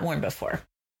I had not worn before.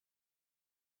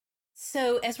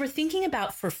 So as we're thinking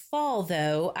about for fall,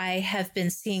 though, I have been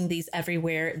seeing these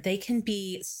everywhere. They can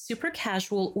be super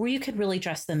casual, or you could really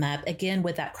dress them up, again,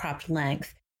 with that cropped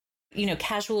length. You know,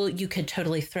 casual, you could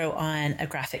totally throw on a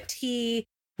graphic tee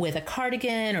with a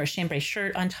cardigan or a chambray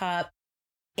shirt on top.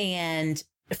 And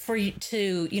for you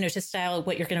to, you know, to style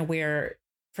what you're going to wear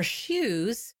for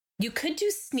shoes, you could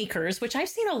do sneakers, which I've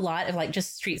seen a lot of, like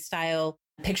just street style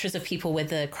pictures of people with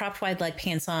the cropped wide leg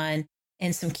pants on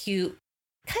and some cute,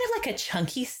 kind of like a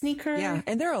chunky sneaker. Yeah.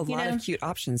 And there are a lot of cute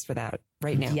options for that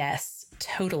right now. Yes,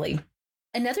 totally.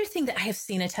 Another thing that I have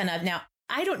seen a ton of now,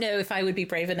 I don't know if I would be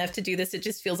brave enough to do this. It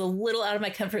just feels a little out of my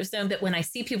comfort zone. But when I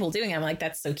see people doing it, I'm like,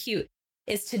 that's so cute,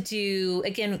 is to do,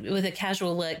 again, with a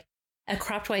casual look, a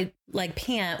cropped wide leg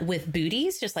pant with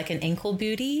booties, just like an ankle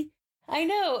booty. I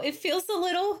know it feels a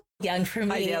little young for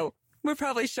me. I know. We're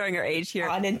probably showing our age here.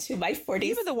 On into my 40s.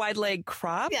 Even the wide leg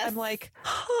crop, yes. I'm like,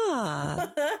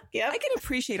 yep. I can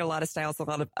appreciate a lot of styles, a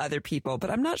lot of other people,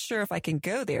 but I'm not sure if I can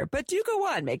go there. But do go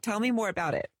on, Meg. Tell me more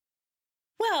about it.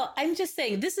 Well, I'm just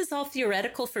saying this is all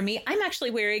theoretical for me. I'm actually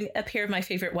wearing a pair of my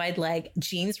favorite wide leg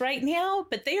jeans right now,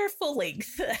 but they are full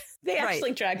length. They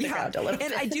actually drag the ground a little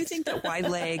bit. And I do think that wide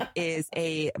leg is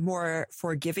a more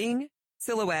forgiving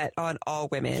silhouette on all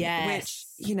women, which,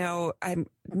 you know, I'm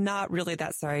not really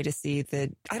that sorry to see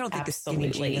that. I don't think the skinny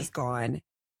jean is gone,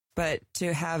 but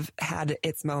to have had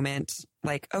its moment,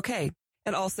 like, okay.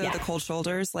 And also the cold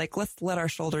shoulders, like, let's let our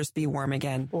shoulders be warm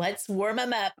again. Let's warm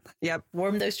them up. Yep.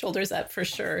 Warm those shoulders up for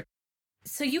sure.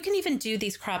 So you can even do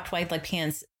these cropped wide leg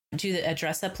pants, do a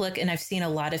dress up look. And I've seen a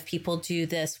lot of people do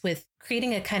this with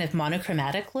creating a kind of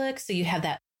monochromatic look. So you have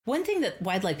that. One thing that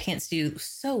wide leg pants do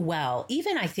so well,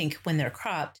 even I think when they're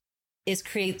cropped, is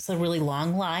creates a really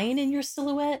long line in your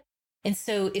silhouette. And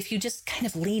so if you just kind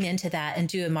of lean into that and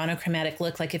do a monochromatic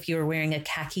look, like if you were wearing a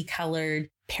khaki colored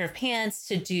pair of pants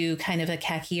to do kind of a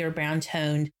khaki or brown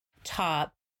toned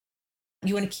top,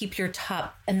 you want to keep your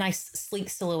top a nice sleek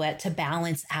silhouette to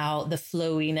balance out the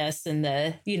flowiness and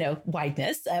the, you know,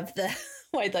 wideness of the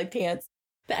wide leg pants.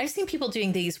 But I've seen people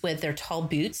doing these with their tall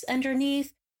boots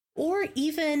underneath, or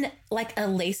even like a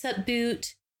lace up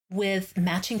boot with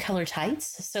matching color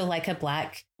tights. So like a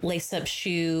black lace up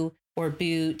shoe or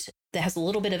boot that has a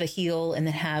little bit of a heel and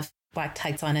then have black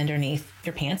tights on underneath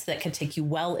your pants that could take you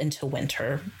well into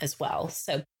winter as well.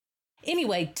 So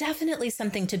anyway, definitely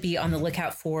something to be on the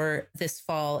lookout for this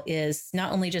fall is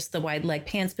not only just the wide leg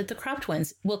pants, but the cropped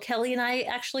ones. Will Kelly and I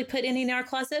actually put any in our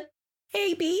closet?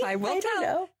 Maybe. I will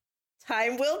tell.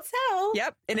 Time will tell.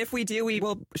 Yep. And if we do, we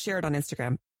will share it on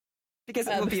Instagram because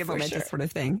it will be a momentous sort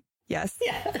of thing. Yes.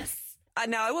 Yes.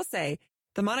 Now I will say,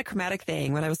 the monochromatic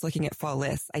thing, when I was looking at fall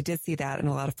lists, I did see that in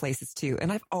a lot of places too.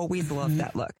 And I've always loved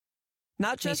that look.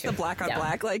 Not just the black on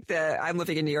black, like the I'm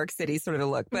living in New York City sort of a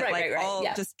look, but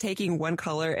just taking one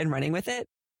color and running with it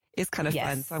is kind of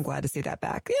fun. So I'm glad to see that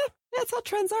back. Yeah, that's how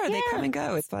trends are. Yeah. They come and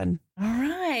go. It's fun. All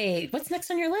right. What's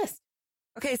next on your list?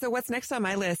 Okay, so what's next on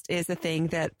my list is a thing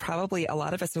that probably a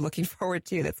lot of us are looking forward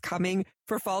to that's coming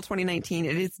for fall 2019.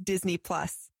 It is Disney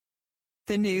Plus,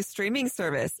 the new streaming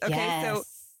service. Okay, so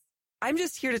I'm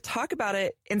just here to talk about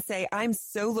it and say I'm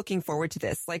so looking forward to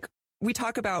this. Like, we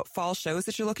talk about fall shows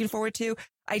that you're looking forward to.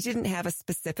 I didn't have a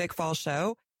specific fall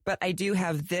show, but I do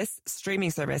have this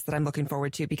streaming service that I'm looking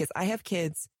forward to because I have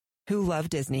kids who love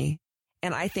Disney,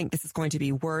 and I think this is going to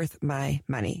be worth my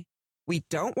money. We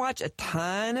don't watch a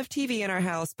ton of TV in our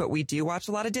house, but we do watch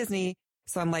a lot of Disney.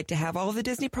 So I'm like, to have all of the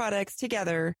Disney products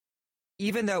together,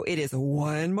 even though it is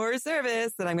one more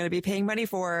service that I'm going to be paying money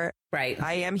for. Right.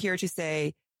 I am here to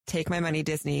say, take my money,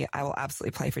 Disney. I will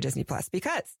absolutely play for Disney Plus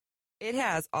because it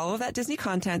has all of that Disney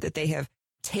content that they have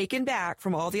taken back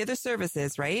from all the other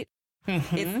services, right?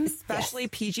 Mm-hmm. It's especially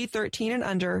PG-13 and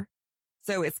under.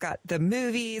 So it's got the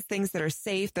movies, things that are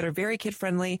safe, that are very kid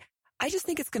friendly. I just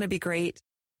think it's going to be great,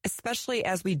 especially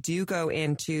as we do go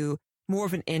into more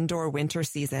of an indoor winter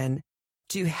season,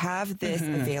 to have this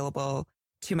available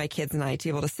to my kids and I, to be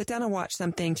able to sit down and watch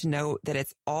something, to know that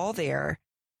it's all there.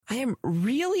 I am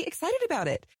really excited about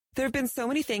it. There have been so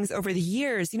many things over the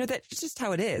years, you know, that's just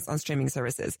how it is on streaming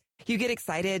services. You get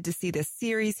excited to see this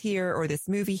series here or this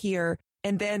movie here,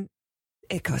 and then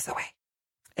it goes away.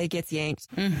 It gets yanked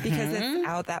because it's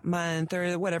out that month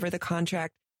or whatever the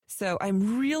contract. So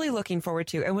I'm really looking forward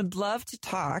to and would love to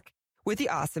talk with the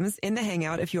Awesomes in the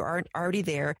Hangout. If you aren't already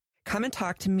there, come and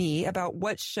talk to me about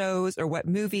what shows or what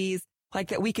movies like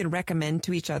that we can recommend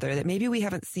to each other that maybe we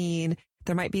haven't seen.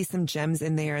 There might be some gems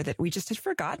in there that we just had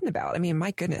forgotten about. I mean,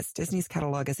 my goodness, Disney's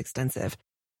catalog is extensive.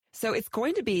 So it's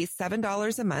going to be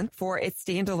 $7 a month for its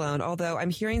standalone, although I'm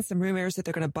hearing some rumors that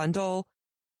they're going to bundle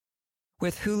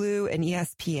with Hulu and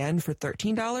ESPN for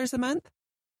 $13 a month.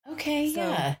 Okay,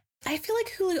 yeah. I feel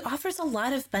like Hulu offers a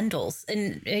lot of bundles,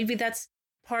 and maybe that's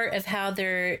part of how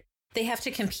they have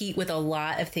to compete with a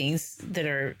lot of things that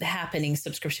are happening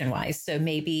subscription-wise. So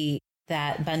maybe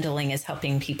that bundling is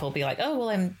helping people be like, oh,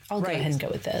 well, I'll go ahead and go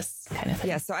with this kind of thing.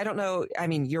 Yeah, so I don't know. I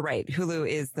mean, you're right. Hulu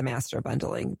is the master of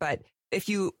bundling, but if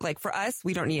you, like for us,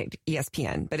 we don't need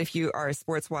ESPN, but if you are a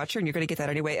sports watcher and you're going to get that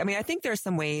anyway, I mean, I think there are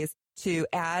some ways to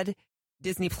add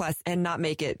Disney Plus and not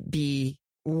make it be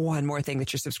one more thing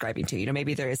that you're subscribing to. You know,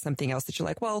 maybe there is something else that you're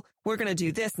like, well, we're going to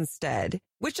do this instead,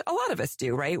 which a lot of us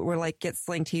do, right? We're like, get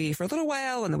Sling TV for a little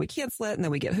while and then we cancel it and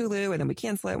then we get Hulu and then we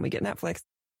cancel it and we get Netflix.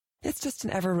 It's just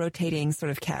an ever rotating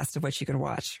sort of cast of what you can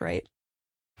watch, right?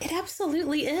 It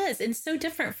absolutely is. And so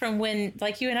different from when,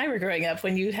 like you and I were growing up,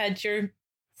 when you had your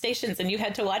stations and you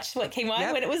had to watch what came on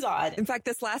when it was on. In fact,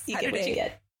 this last Saturday, you get what you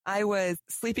get. I was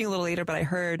sleeping a little later, but I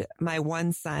heard my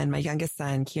one son, my youngest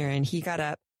son, Kieran, he got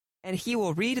up and he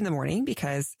will read in the morning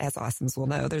because, as Awesomes will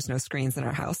know, there's no screens in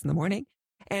our house in the morning.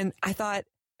 And I thought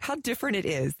how different it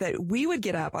is that we would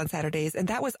get up on Saturdays and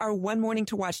that was our one morning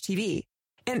to watch TV.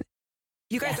 And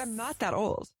you guys, I'm not that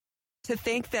old to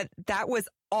think that that was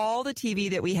all the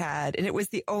TV that we had. And it was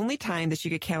the only time that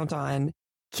you could count on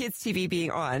kids TV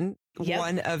being on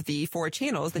one of the 4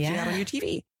 channels that you had on your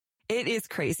TV. It is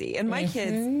crazy. And my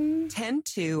kids tend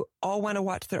to all want to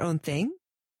watch their own thing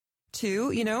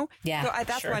too, you know? Yeah. So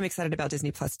that's why I'm excited about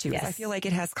Disney Plus too. I feel like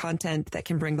it has content that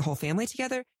can bring the whole family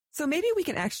together. So maybe we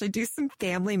can actually do some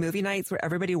family movie nights where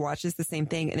everybody watches the same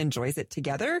thing and enjoys it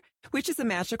together, which is a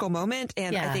magical moment.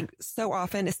 And I think so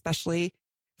often, especially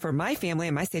for my family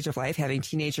and my stage of life, having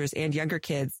teenagers and younger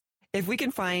kids, if we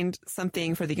can find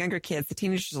something for the younger kids, the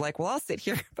teenagers are like, well, I'll sit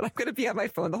here, but I'm going to be on my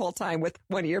phone the whole time with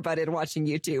one earbud in watching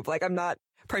YouTube. Like I'm not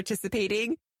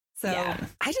participating. So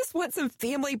I just want some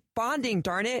family bonding,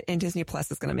 darn it. And Disney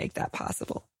Plus is going to make that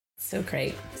possible. So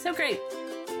great. So great.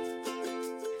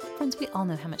 Friends, we all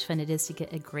know how much fun it is to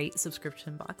get a great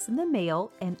subscription box in the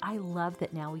mail, and I love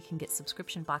that now we can get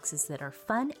subscription boxes that are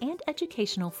fun and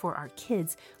educational for our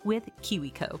kids with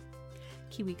KiwiCo.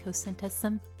 KiwiCo sent us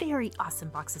some very awesome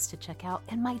boxes to check out,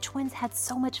 and my twins had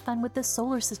so much fun with the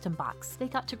solar system box. They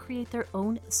got to create their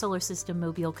own solar system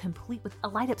mobile complete with a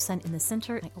light-up sun in the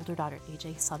center. My older daughter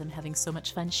AJ saw them having so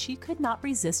much fun, she could not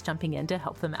resist jumping in to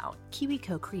help them out.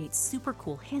 KiwiCo creates super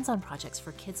cool hands-on projects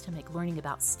for kids to make learning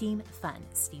about STEAM fun.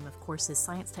 STEAM, of course, is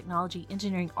science, technology,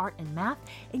 engineering, art, and math,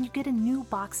 and you get a new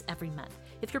box every month.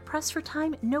 If you're pressed for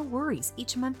time, no worries.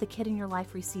 Each month, the kid in your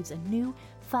life receives a new,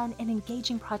 fun, and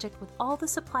engaging project with all the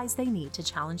supplies they need to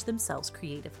challenge themselves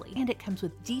creatively. And it comes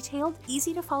with detailed,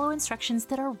 easy-to-follow instructions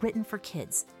that are written for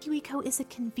kids. KiwiCo is a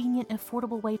convenient,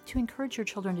 affordable way to encourage your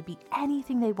children to be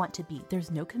anything they want to be. There's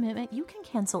no commitment. You can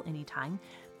cancel anytime.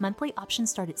 Monthly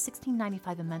options start at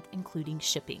 $16.95 a month, including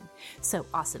shipping. So,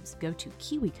 Awesomes, go to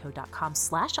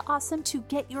kiwico.com/awesome to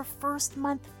get your first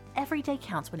month. Every day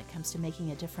counts when it comes to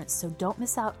making a difference, so don't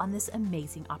miss out on this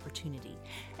amazing opportunity.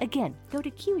 Again, go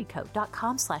to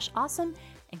kiwico.com/awesome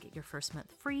and get your first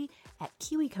month free at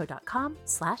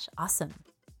kiwico.com/awesome.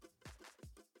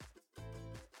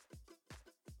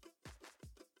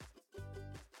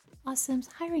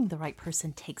 Awesomes, hiring the right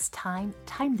person takes time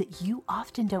that you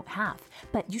often don't have,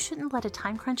 but you shouldn't let a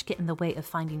time crunch get in the way of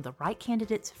finding the right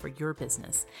candidates for your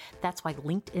business. That's why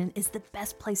LinkedIn is the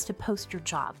best place to post your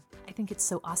job. I think it's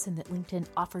so awesome that LinkedIn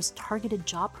offers targeted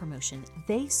job promotion.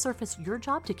 They surface your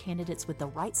job to candidates with the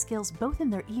right skills, both in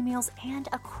their emails and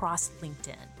across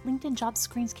LinkedIn. LinkedIn Jobs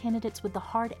screens candidates with the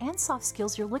hard and soft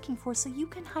skills you're looking for so you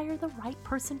can hire the right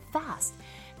person fast.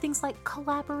 Things like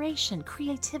collaboration,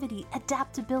 creativity,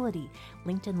 adaptability.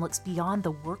 LinkedIn looks beyond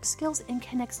the work skills and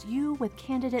connects you with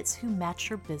candidates who match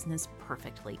your business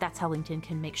perfectly. That's how LinkedIn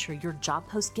can make sure your job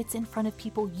post gets in front of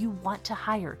people you want to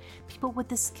hire, people with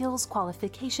the skills,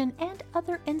 qualification, and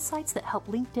other insights that help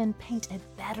LinkedIn paint a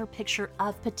better picture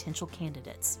of potential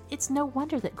candidates. It's no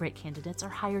wonder that great candidates are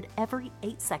hired every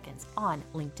 8 seconds on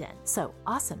LinkedIn. So,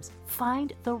 Awesomes,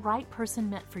 find the right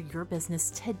person meant for your business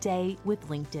today with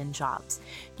LinkedIn Jobs.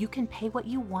 You can pay what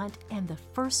you want, and the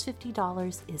first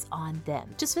 $50 is on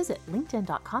them. Just visit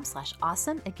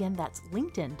linkedin.com/awesome. Again, that's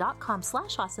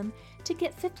linkedin.com/awesome to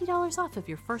get $50 off of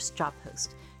your first job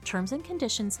post. Terms and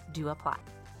conditions do apply.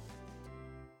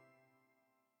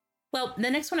 Well, the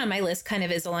next one on my list kind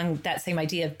of is along that same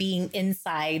idea of being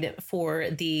inside for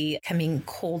the coming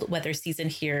cold weather season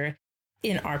here.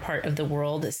 in our part of the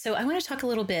world. So I want to talk a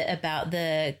little bit about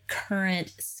the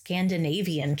current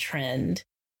Scandinavian trend.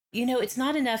 You know, it's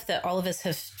not enough that all of us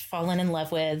have fallen in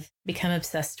love with, become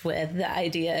obsessed with the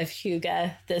idea of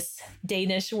hygge, this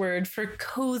Danish word for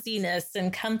coziness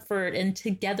and comfort and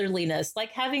togetherness,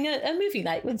 like having a movie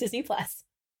night with Disney Plus.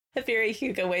 A very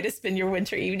hygge way to spend your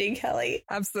winter evening, Kelly.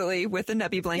 Absolutely. With a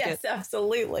nubby blanket. Yes,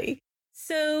 absolutely.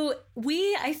 So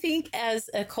we, I think, as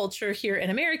a culture here in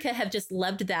America, have just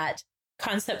loved that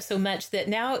concept so much that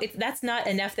now that's not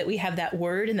enough that we have that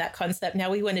word and that concept. Now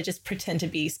we want to just pretend to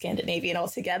be Scandinavian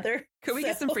altogether. Could we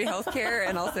get some free healthcare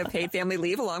and also paid family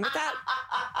leave along with that?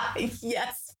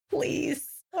 Yes, please.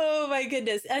 Oh, my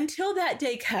goodness. Until that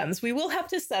day comes, we will have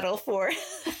to settle for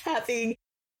having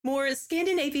more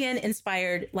Scandinavian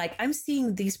inspired. Like, I'm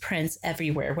seeing these prints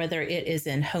everywhere, whether it is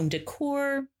in home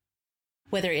decor,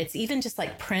 whether it's even just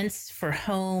like prints for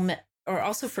home or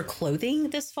also for clothing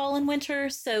this fall and winter.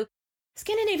 So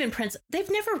Scandinavian prints, they've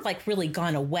never like really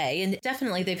gone away. And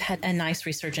definitely they've had a nice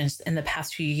resurgence in the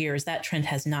past few years. That trend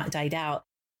has not died out.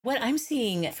 What I'm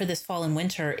seeing for this fall and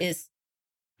winter is,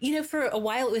 you know, for a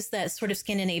while it was that sort of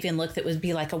Scandinavian look that would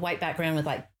be like a white background with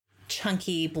like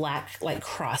chunky black like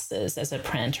crosses as a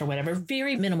print or whatever,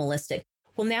 very minimalistic.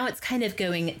 Well, now it's kind of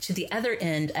going to the other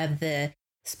end of the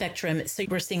spectrum. So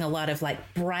we're seeing a lot of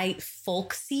like bright,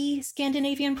 folksy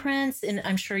Scandinavian prints. And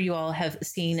I'm sure you all have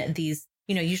seen these,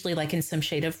 you know, usually like in some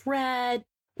shade of red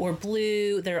or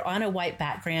blue. They're on a white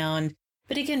background,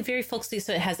 but again, very folksy.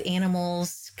 So it has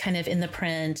animals kind of in the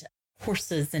print,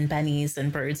 horses and bunnies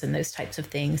and birds and those types of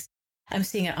things. I'm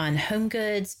seeing it on home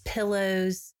goods,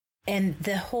 pillows, and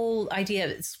the whole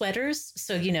idea of sweaters.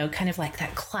 So, you know, kind of like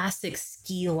that classic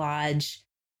ski lodge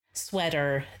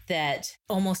sweater that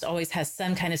almost always has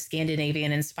some kind of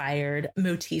Scandinavian inspired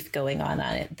motif going on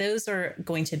it. Those are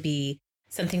going to be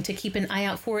something to keep an eye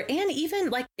out for. And even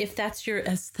like if that's your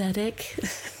aesthetic.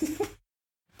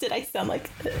 Did I sound like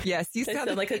yes, you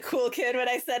sounded like a cool kid when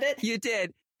I said it? You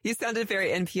did. You sounded very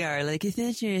NPR, like if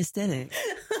that's your aesthetic.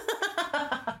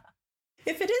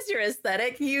 If it is your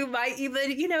aesthetic, you might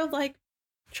even, you know, like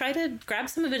try to grab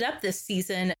some of it up this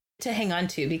season to hang on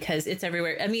to because it's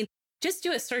everywhere. I mean, just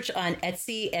do a search on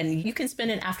Etsy and you can spend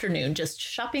an afternoon just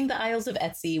shopping the aisles of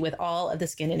Etsy with all of the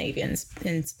Scandinavian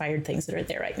inspired things that are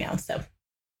there right now. So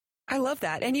I love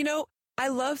that. And, you know, I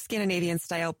love Scandinavian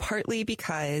style partly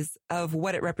because of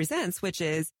what it represents, which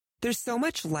is there's so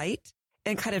much light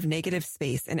and kind of negative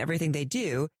space in everything they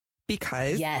do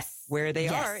because where they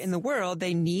are in the world,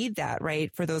 they need that, right,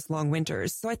 for those long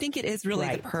winters. So I think it is really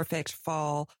the perfect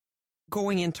fall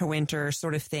going into winter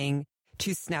sort of thing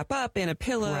to snap up in a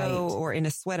pillow or in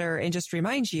a sweater and just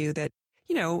remind you that,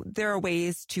 you know, there are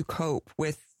ways to cope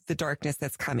with the darkness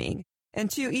that's coming and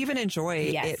to even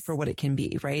enjoy it for what it can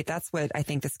be, right? That's what I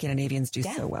think the Scandinavians do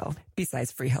so well,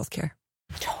 besides free healthcare.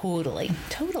 Totally.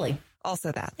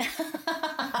 Also that.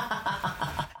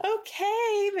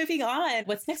 Okay, moving on.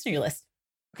 What's next on your list?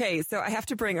 Okay, so I have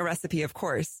to bring a recipe, of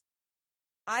course.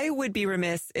 I would be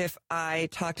remiss if I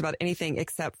talked about anything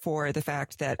except for the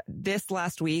fact that this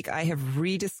last week I have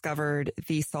rediscovered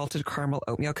the salted caramel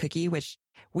oatmeal cookie, which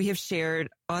we have shared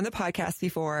on the podcast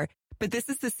before, but this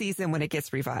is the season when it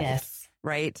gets revived,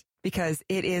 right? Because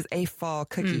it is a fall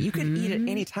cookie. You could eat it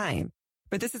any time,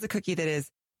 but this is a cookie that is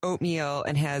oatmeal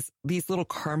and has these little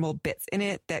caramel bits in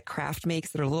it that Kraft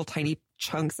makes that are little tiny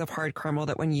chunks of hard caramel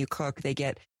that when you cook, they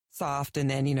get soft and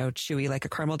then, you know, chewy like a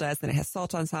caramel does. Then it has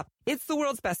salt on top. It's the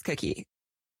world's best cookie.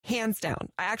 Hands down.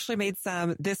 I actually made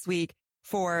some this week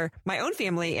for my own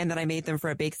family and then I made them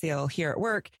for a bake sale here at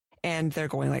work and they're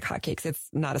going like hotcakes. It's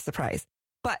not a surprise.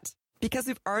 But because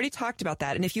we've already talked about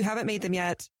that, and if you haven't made them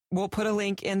yet, we'll put a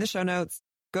link in the show notes.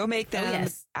 Go make them.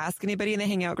 Ask anybody in the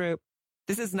Hangout group.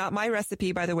 This is not my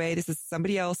recipe, by the way. This is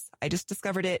somebody else. I just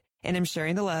discovered it and I'm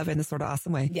sharing the love in this sort of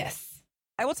awesome way. Yes.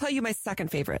 I will tell you my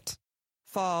second favorite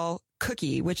fall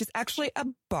cookie, which is actually a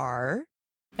bar.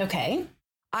 Okay.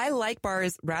 I like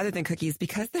bars rather than cookies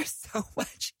because they're so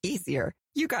much easier.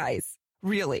 You guys,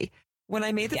 really. When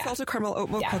I made the salted caramel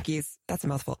oatmeal cookies, that's a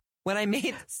mouthful. When I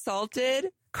made salted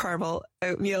caramel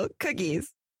oatmeal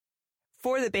cookies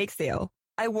for the bake sale,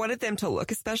 I wanted them to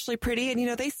look especially pretty. And, you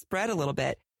know, they spread a little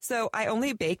bit. So I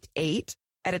only baked 8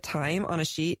 at a time on a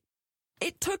sheet.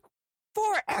 It took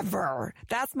forever.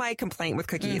 That's my complaint with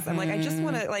cookies. I'm like, I just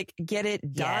want to like get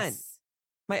it done.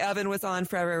 My oven was on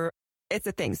forever. It's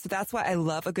a thing. So that's why I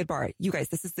love a good bar. You guys,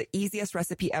 this is the easiest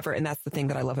recipe ever. And that's the thing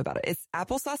that I love about it. It's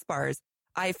applesauce bars.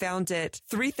 I found it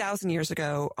 3,000 years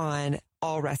ago on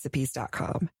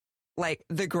allrecipes.com. Like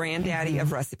the granddaddy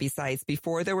of recipe sites.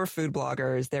 Before there were food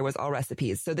bloggers, there was All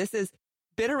Recipes. So this has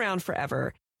been around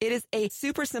forever. It is a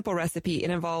super simple recipe. It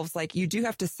involves you do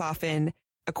have to soften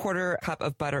a 1/4 cup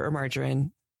of butter or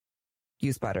margarine.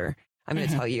 Use butter. I'm going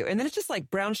to tell you. And then it's just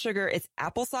brown sugar. It's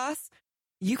applesauce.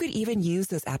 You could even use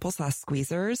those applesauce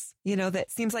squeezers, that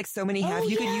seems like so many have.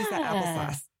 You could use that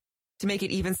applesauce to make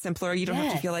it even simpler. You don't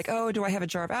have to feel oh, do I have a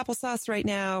jar of applesauce right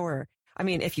now? Or,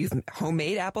 if you've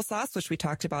homemade applesauce, which we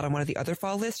talked about on one of the other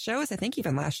fall list shows, I think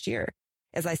even last year,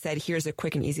 as I said, here's a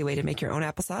quick and easy way to make your own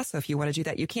applesauce. So if you want to do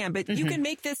that, you can, but you can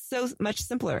make this so much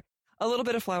simpler. A little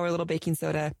bit of flour, a little baking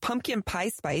soda, pumpkin pie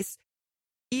spice,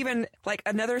 even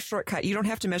another shortcut. You don't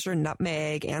have to measure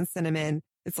nutmeg and cinnamon.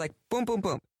 It's boom, boom,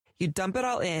 boom. You dump it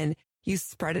all in. You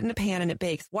spread it in a pan and it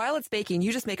bakes. While it's baking,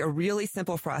 you just make a really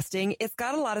simple frosting. It's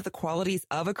got a lot of the qualities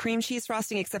of a cream cheese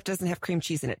frosting, except it doesn't have cream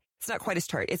cheese in it. It's not quite as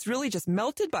tart. It's really just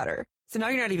melted butter. So now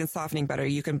you're not even softening butter.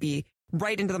 You can be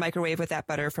right into the microwave with that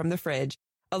butter from the fridge,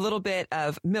 a little bit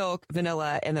of milk,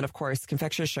 vanilla, and then of course,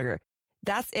 confectioner's sugar.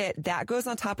 That's it. That goes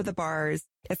on top of the bars.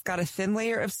 It's got a thin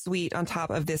layer of sweet on top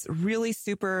of this really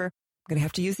super, I'm going to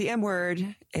have to use the M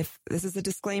word. If this is a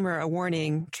disclaimer, a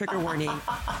warning, trigger warning,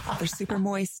 they're super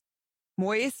moist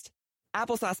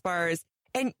applesauce bars.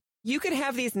 And you can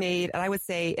have these made, I would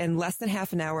say, in less than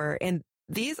half an hour. And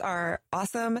these are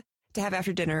awesome to have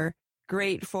after dinner.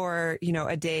 Great for,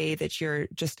 a day that you're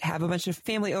just have a bunch of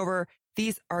family over.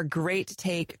 These are great to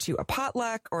take to a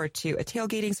potluck or to a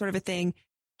tailgating sort of a thing.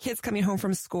 Kids coming home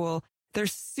from school. They're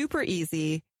super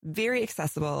easy, very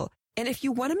accessible. And if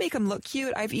you want to make them look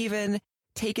cute, I've even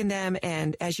taken them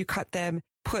and as you cut them,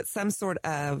 put some sort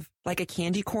of a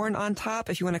candy corn on top.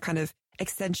 If you want to kind of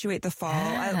accentuate the fall,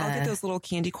 I'll get those little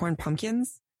candy corn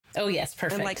pumpkins. Oh, yes.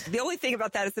 Perfect. And the only thing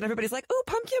about that is that everybody's oh,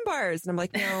 pumpkin bars. And I'm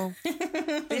no,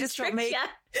 they just don't make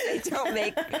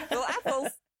little apples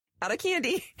out of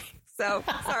candy. So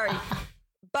sorry.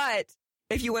 But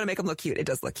if you want to make them look cute, it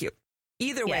does look cute.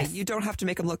 Either way, you don't have to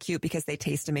make them look cute because they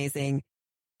taste amazing.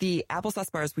 The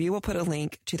applesauce bars, we will put a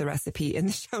link to the recipe in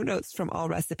the show notes from All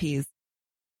Recipes.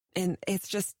 And it's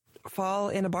just fall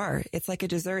in a bar. It's like a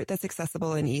dessert that's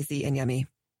accessible and easy and yummy.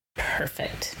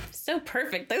 Perfect. So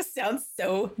perfect. Those sound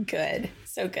so good.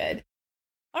 So good.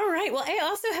 All right. Well, I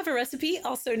also have a recipe,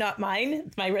 also not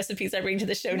mine. My recipes I bring to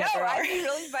the show never are. I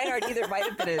really might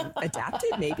have been adapted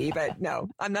maybe, but no,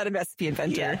 I'm not a recipe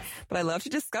inventor, but I love to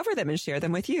discover them and share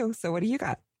them with you. So what do you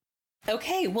got?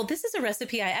 Okay. Well, this is a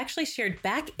recipe I actually shared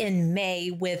back in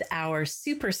May with our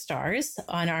superstars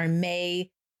on our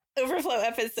May Overflow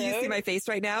episode. Do you see my face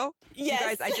right now? Yes. You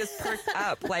guys, I just perked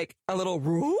up a little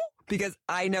rule because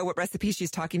I know what recipe she's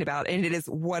talking about. And it is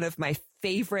one of my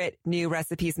favorite new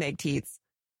recipes, Meg Teets.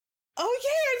 Oh,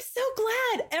 yeah. I'm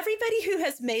so glad. Everybody who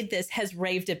has made this has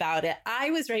raved about it.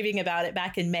 I was raving about it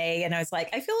back in May. And I was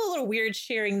I feel a little weird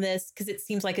sharing this because it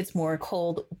seems like it's more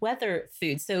cold weather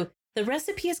food. So the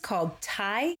recipe is called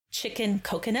Thai chicken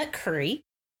coconut curry.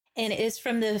 And it is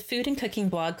from the food and cooking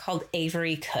blog called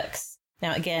Avery Cooks.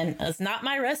 Now, again, it's not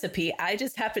my recipe. I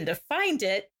just happened to find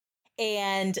it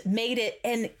and made it.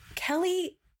 And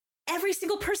Kelly, every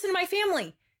single person in my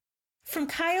family, from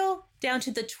Kyle down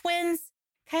to the twins,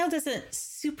 Kyle doesn't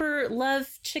super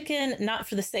love chicken, not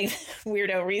for the same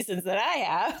weirdo reasons that I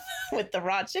have with the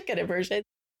raw chicken aversion,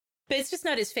 but it's just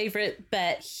not his favorite,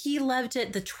 but he loved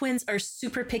it. The twins are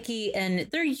super picky and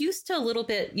they're used to a little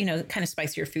bit, kind of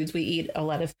spicier foods. We eat a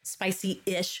lot of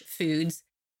spicy-ish foods.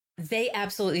 They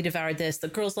absolutely devoured this. The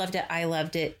girls loved it. I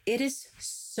loved it. It is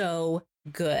so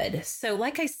good. So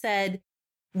like I said,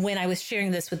 when I was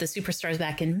sharing this with the superstars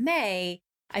back in May,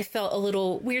 I felt a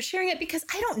little weird sharing it because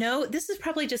I don't know. This is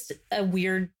probably just a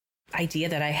weird idea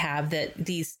that I have that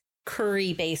these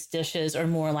curry-based dishes are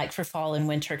more for fall and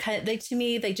winter. To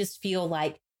me, they just feel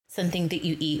like something that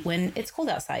you eat when it's cold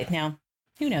outside. Now,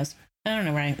 who knows? I don't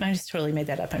know, right? I just totally made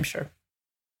that up, I'm sure.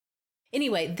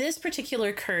 Anyway, this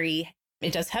particular curry,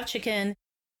 it does have chicken.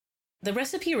 The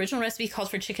original recipe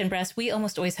called for chicken breast. We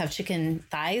almost always have chicken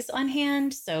thighs on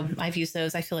hand. So I've used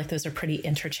those. I feel like those are pretty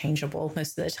interchangeable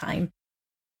most of the time.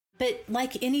 But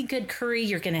like any good curry,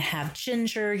 you're going to have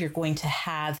ginger. You're going to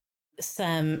have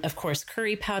some, of course,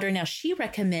 curry powder. Now, she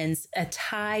recommends a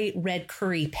Thai red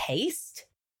curry paste,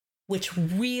 which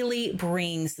really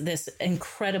brings this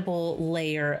incredible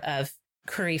layer of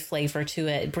curry flavor to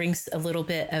it. It brings a little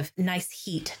bit of nice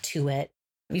heat to it.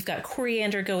 We've got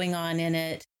coriander going on in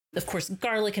it. Of course,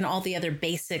 garlic and all the other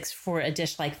basics for a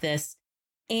dish like this.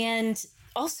 And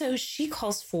also, she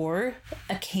calls for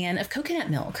a can of coconut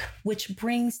milk, which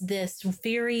brings this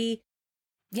very,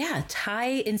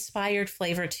 Thai-inspired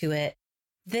flavor to it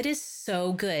that is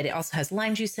so good. It also has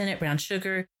lime juice in it, brown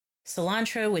sugar,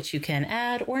 cilantro, which you can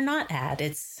add or not add.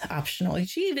 It's optional.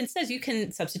 She even says you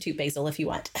can substitute basil if you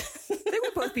want. They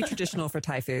would both be traditional for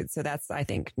Thai food. So that's, I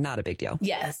think, not a big deal.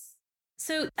 Yes.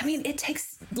 So, I mean, it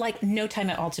takes like no time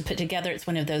at all to put together. It's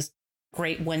one of those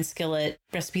great one skillet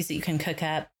recipes that you can cook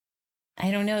up.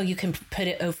 I don't know. You can put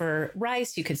it over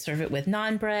rice. You could serve it with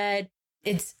naan bread.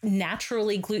 It's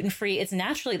naturally gluten-free. It's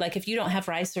naturally like if you don't have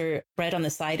rice or bread on the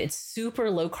side, it's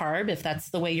super low carb if that's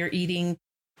the way you're eating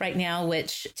right now,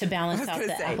 which to balance out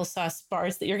the applesauce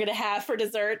bars that you're going to have for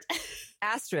dessert.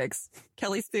 Asterisk,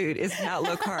 Kelly's food is not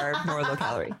low carb nor low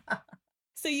calorie.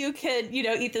 So you could,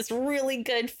 eat this really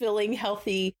good, filling,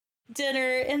 healthy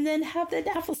dinner and then have the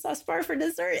applesauce bar for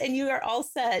dessert. And you are all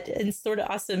set in sort of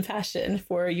awesome fashion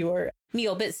for your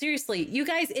meal. But seriously, you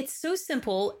guys, it's so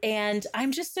simple. And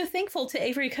I'm just so thankful to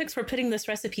Avery Cooks for putting this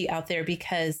recipe out there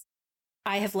because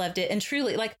I have loved it. And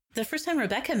truly, like the first time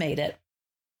Rebecca made it,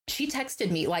 she texted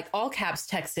me, like all caps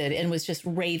texted, and was just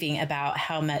raving about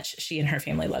how much she and her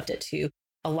family loved it too.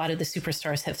 A lot of the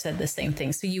superstars have said the same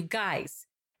thing. So you guys,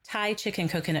 Thai chicken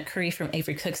coconut curry from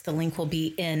Avery Cooks. The link will be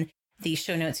in the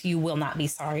show notes. You will not be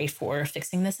sorry for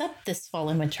fixing this up this fall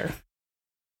and winter.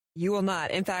 You will not.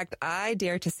 In fact, I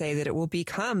dare to say that it will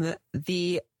become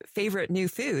the favorite new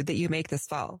food that you make this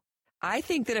fall. I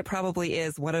think that it probably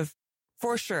is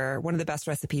for sure, one of the best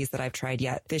recipes that I've tried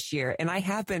yet this year. And I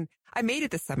made it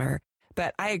this summer,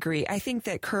 but I agree. I think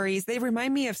that curries, they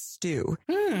remind me of stew,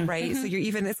 right?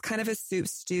 Mm-hmm. So it's kind of a soup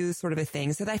stew sort of a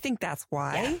thing. So I think that's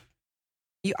why. Yeah.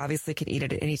 You obviously can eat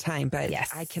it at any time, but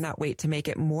yes. I cannot wait to make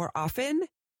it more often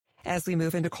as we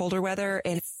move into colder weather.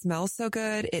 And it smells so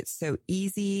good. It's so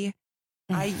easy.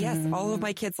 Yes, all of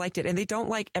my kids liked it and they don't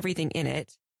like everything in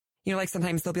it. Like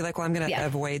sometimes they'll be like, well, I'm going to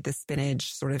avoid the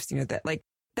spinach sort of, that like,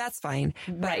 that's fine.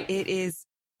 But it is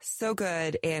so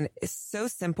good and it's so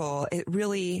simple. It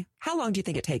really, how long do you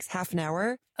think it takes? Half an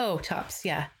hour? Oh, tops.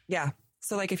 Yeah. Yeah.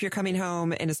 So like if you're coming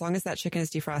home and as long as that chicken is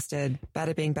defrosted,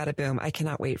 bada bing, bada boom, I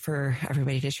cannot wait for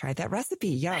everybody to try that recipe.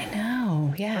 Yum. I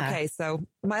know. Yeah. Okay. So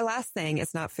my last thing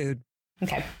is not food.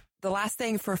 Okay. The last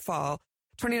thing for fall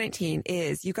 2019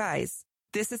 is, you guys,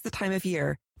 this is the time of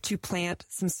year to plant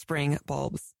some spring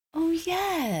bulbs. Oh,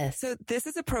 yes. So this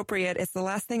is appropriate. It's the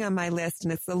last thing on my list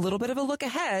and it's a little bit of a look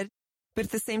ahead, but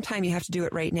at the same time, you have to do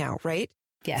it right now, right?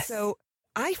 Yes. So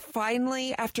I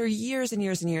finally, after years and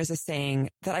years and years of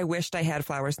saying that I wished I had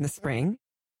flowers in the spring,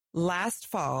 last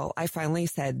fall, I finally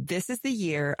said, this is the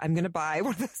year I'm going to buy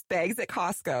one of those bags at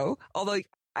Costco. Although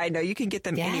I know you can get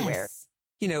them anywhere,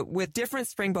 with different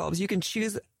spring bulbs. You can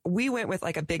choose. We went with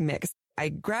like a big mix. I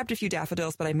grabbed a few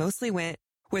daffodils, but I mostly went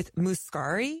with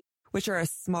muscari, which are a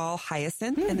small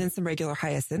hyacinth and then some regular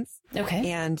hyacinths.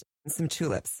 Okay. And some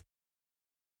tulips.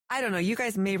 I don't know. You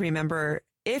guys may remember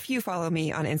if you follow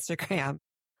me on Instagram,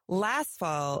 last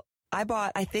fall, I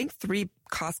bought, I think 3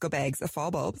 Costco bags of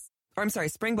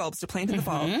spring bulbs to plant in the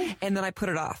fall. And then I put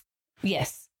it off.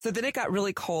 Yes. So then it got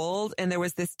really cold. And there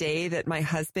was this day that my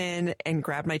husband and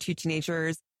grabbed my 2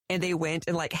 teenagers and they went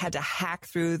and like had to hack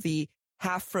through the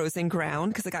half frozen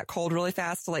ground because it got cold really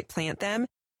fast to like plant them.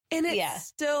 And it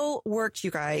still worked, you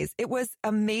guys. It was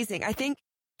amazing. I think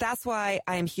that's why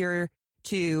I'm here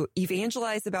to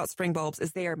evangelize about spring bulbs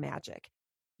is they are magic.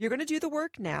 You're going to do the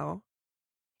work now.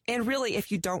 And really,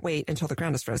 if you don't wait until the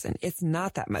ground is frozen, it's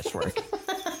not that much work.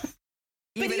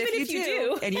 even if you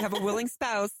do, and you have a willing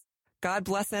spouse, God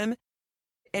bless him.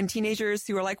 And teenagers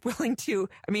who are like willing to,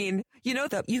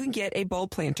 that you can get a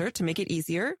bulb planter to make it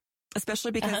easier,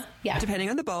 especially because depending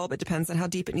on the bulb, it depends on how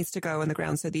deep it needs to go in the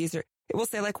ground. So it will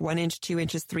say like 1 inch, 2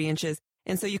 inches, 3 inches.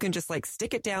 And so you can just like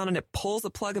stick it down and it pulls a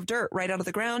plug of dirt right out of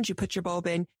the ground. You put your bulb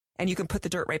in and you can put the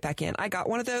dirt right back in. I got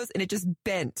one of those and it just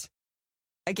bent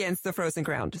against the frozen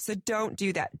ground. So don't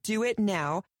do that. Do it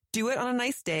now. Do it on a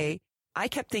nice day. I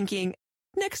kept thinking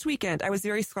next weekend. I was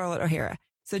very Scarlett O'Hara.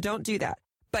 So don't do that.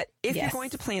 But if you're going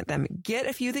to plant them, get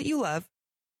a few that you love.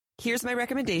 Here's my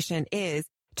recommendation is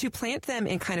to plant them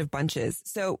in kind of bunches.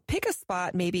 So pick a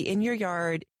spot maybe in your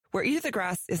yard where either the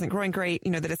grass isn't growing great,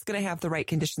 that it's going to have the right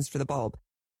conditions for the bulb,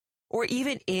 or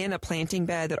even in a planting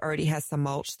bed that already has some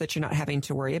mulch that you're not having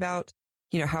to worry about.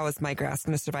 How is my grass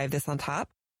going to survive this on top?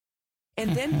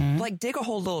 And then like dig a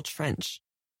whole little trench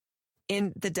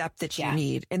in the depth that you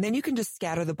need. And then you can just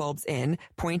scatter the bulbs in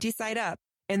pointy side up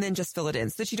and then just fill it in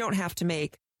so that you don't have to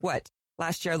make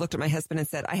last year I looked at my husband and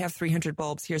said, I have 300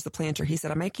 bulbs. Here's the planter. He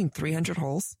said, I'm making 300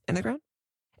 holes in the ground.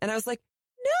 And I was like,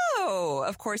 no,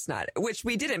 of course not. Which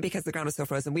we didn't because the ground was so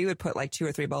frozen. We would put like 2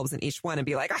 or 3 bulbs in each one and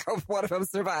be like, I hope one of them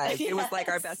survived. Yes. It was like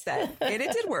our best bet. And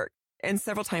it did work. And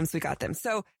several times we got them.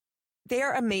 So they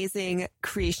are amazing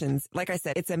creations. Like I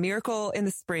said, it's a miracle in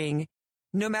the spring,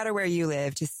 no matter where you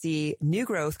live, to see new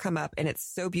growth come up. And it's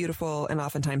so beautiful. And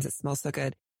oftentimes it smells so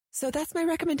good. So that's my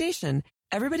recommendation.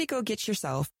 Everybody go get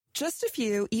yourself just a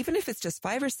few, even if it's just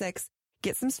 5 or 6,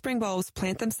 get some spring bulbs,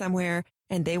 plant them somewhere,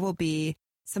 and they will be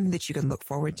something that you can look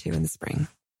forward to in the spring.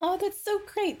 Oh, that's so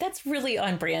great. That's really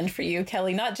on brand for you,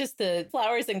 Kelly. Not just the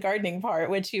flowers and gardening part,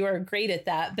 which you are great at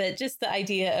that, but just the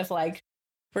idea of like,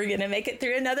 we're going to make it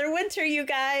through another winter, you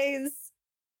guys.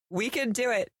 We can do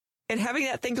it. And having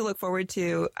that thing to look forward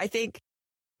to, I think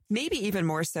maybe even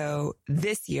more so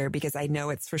this year, because I know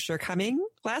it's for sure coming.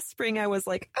 Last spring, I was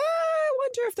like, I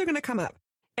wonder if they're going to come up.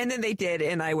 And then they did.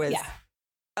 And I was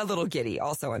a little giddy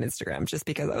also on Instagram, just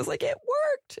because I was like, it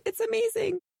worked. It's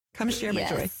amazing. Come share my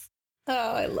joy.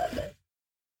 Oh, I love it.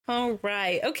 All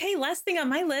right. Okay. Last thing on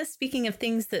my list, speaking of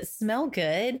things that smell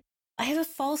good, I have a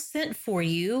fall scent for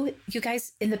you. You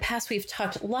guys, in the past, we've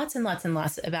talked lots and lots and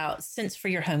lots about scents for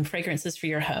your home, fragrances for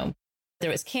your home. There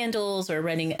was candles or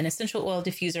running an essential oil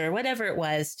diffuser or whatever it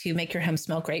was to make your home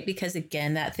smell great. Because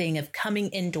again, that thing of coming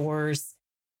indoors,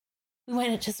 we want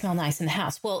it to smell nice in the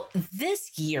house. Well,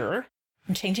 this year,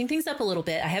 I'm changing things up a little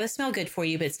bit. I have a smell good for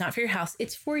you, but it's not for your house.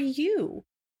 It's for you.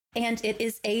 And it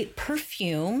is a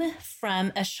perfume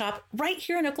from a shop right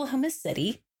here in Oklahoma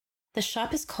City. The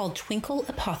shop is called Twinkle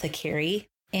Apothecary,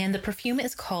 and the perfume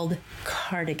is called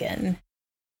Cardigan.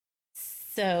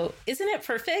 So isn't it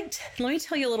perfect? Let me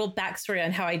tell you a little backstory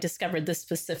on how I discovered this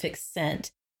specific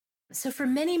scent. So for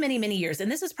many, many, many years, and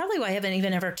this is probably why I haven't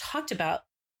even ever talked about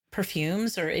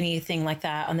perfumes or anything like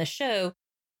that on the show,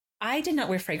 I did not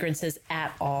wear fragrances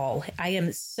at all. I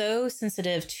am so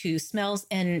sensitive to smells,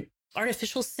 and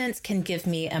artificial scents can give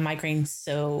me a migraine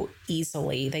so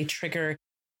easily. They trigger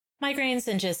migraines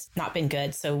and just not been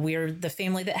good. So we're the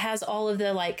family that has all of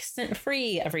the like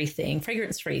scent-free everything,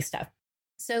 fragrance-free stuff.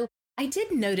 So I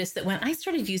did notice that when I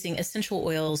started using essential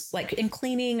oils, like in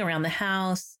cleaning around the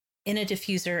house, in a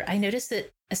diffuser, I noticed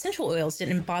that essential oils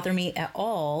didn't bother me at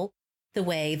all the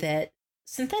way that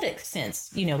synthetic scents,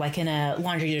 you know, like in a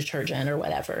laundry detergent or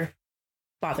whatever,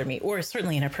 bother me, or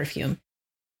certainly in a perfume.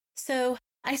 So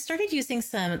I started using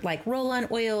some like roll-on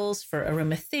oils for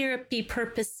aromatherapy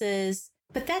purposes,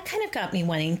 but that kind of got me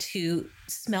wanting to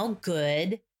smell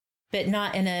good, but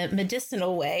not in a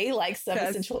medicinal way, like some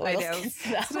essential oils can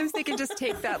smell. Sometimes they can just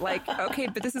take that like, okay,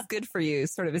 but this is good for you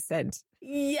sort of a scent.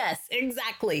 Yes,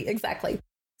 exactly.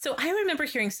 So I remember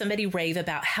hearing somebody rave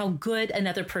about how good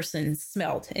another person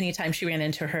smelled anytime she ran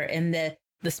into her. And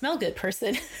the smell good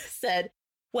person said,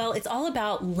 well, it's all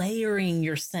about layering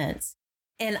your scents.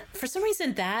 And for some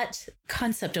reason, that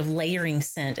concept of layering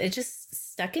scent, it just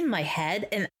stuck in my head.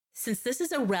 And since this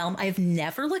is a realm I've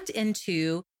never looked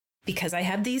into because I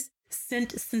have these scent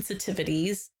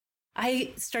sensitivities,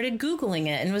 I started Googling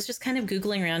it and was just kind of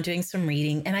Googling around doing some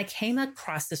reading. And I came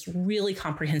across this really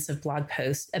comprehensive blog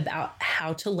post about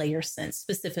how to layer scents,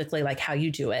 specifically like how you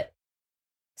do it.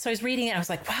 So I was reading it. I was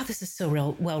like, wow, this is so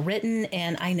real well written.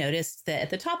 And I noticed that at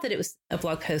the top that it was a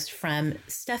blog post from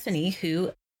Stephanie,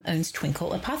 who owns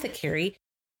Twinkle Apothecary.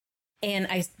 And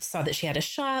I saw that she had a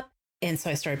shop. And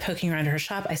so I started poking around her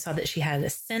shop. I saw that she had a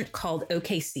scent called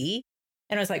OKC.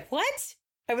 And I was like, what?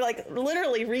 I'm like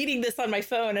literally reading this on my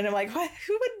phone. And I'm like, what?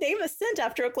 Who would name a scent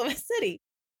after Oklahoma City?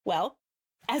 Well,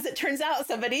 as it turns out,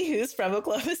 somebody who's from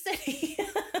Oklahoma City.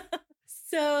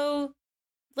 So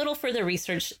little further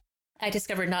research, I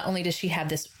discovered not only does she have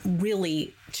this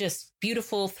really just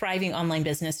beautiful, thriving online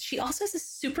business, she also has a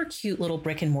super cute little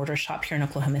brick and mortar shop here in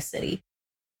Oklahoma City.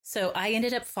 So I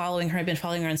ended up following her. I've been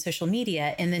following her on social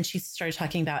media. And then she started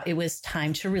talking about it was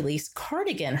time to release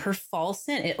Cardigan, her fall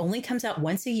scent. It only comes out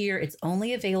once a year. It's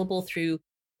only available through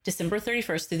December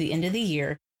 31st through the end of the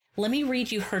year. Let me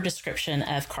read you her description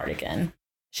of Cardigan.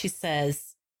 She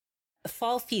says,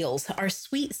 fall feels. Our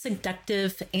sweet,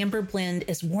 seductive amber blend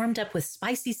is warmed up with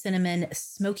spicy cinnamon,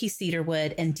 smoky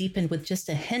cedarwood, and deepened with just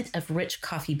a hint of rich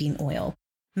coffee bean oil.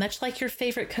 Much like your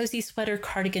favorite cozy sweater,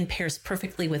 Cardigan pairs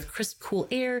perfectly with crisp, cool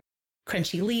air,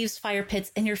 crunchy leaves, fire pits,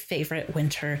 and your favorite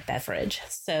winter beverage.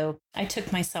 So I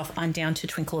took myself on down to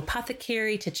Twinkle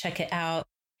Apothecary to check it out,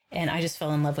 and I just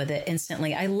fell in love with it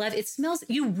instantly. I love it. It smells,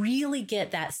 you really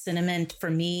get that cinnamon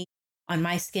for me on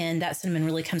my skin. That cinnamon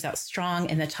really comes out strong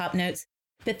in the top notes,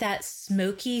 but that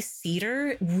smoky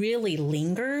cedar really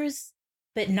lingers,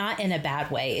 but not in a bad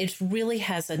way. It really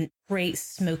has a great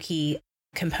smoky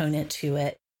component to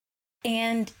it.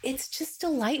 And it's just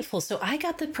delightful. So I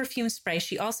got the perfume spray.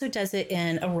 She also does it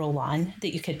in a roll-on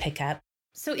that you could pick up.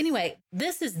 So anyway,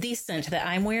 this is the scent that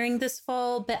I'm wearing this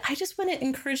fall, but I just want to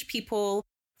encourage people.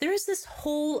 There's this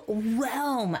whole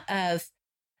realm of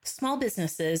small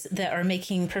businesses that are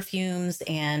making perfumes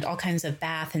and all kinds of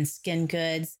bath and skin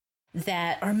goods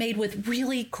that are made with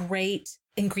really great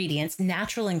ingredients,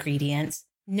 natural ingredients,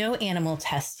 no animal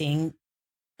testing.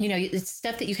 You know, it's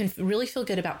stuff that you can really feel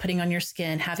good about putting on your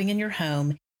skin, having in your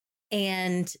home,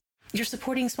 and you're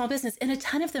supporting small business. And a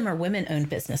ton of them are women-owned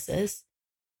businesses.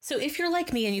 So if you're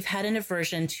like me and you've had an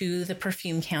aversion to the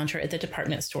perfume counter at the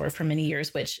department store for many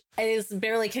years, which I just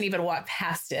barely can even walk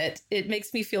past it, it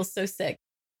makes me feel so sick.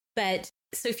 But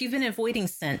so if you've been avoiding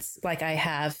scents like I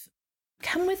have,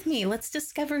 come with me. Let's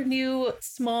discover new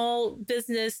small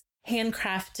business,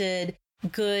 handcrafted,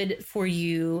 good for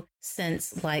you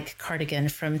scents like Cardigan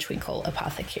from Twinkle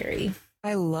Apothecary.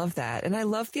 I love that. And I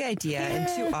love the idea. Yeah. And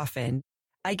too often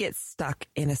I get stuck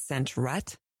in a scent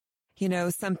rut, you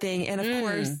know, something. And of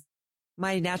course,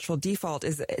 my natural default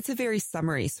is it's a very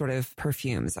summery sort of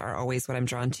perfumes are always what I'm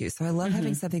drawn to. So I love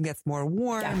having something that's more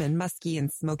warm and musky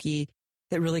and smoky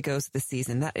that really goes with the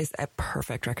season. That is a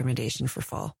perfect recommendation for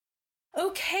fall.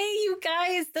 Okay, you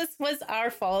guys, this was our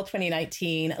fall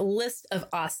 2019 list of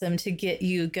awesome to get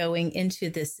you going into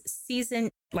this season.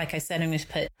 Like I said, I'm going to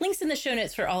put links in the show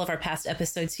notes for all of our past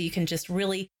episodes so you can just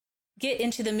really get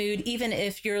into the mood, even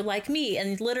if you're like me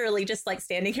and literally just like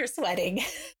standing here sweating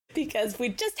because we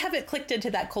just haven't clicked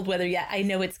into that cold weather yet. I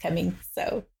know it's coming.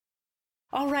 So,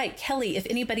 all right, Kelly, if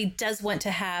anybody does want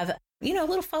to have, you know, a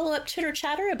little follow-up chitter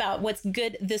chatter about what's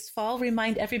good this fall,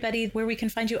 remind everybody where we can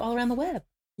find you all around the web.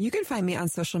 You can find me on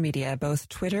social media, both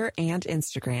Twitter and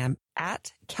Instagram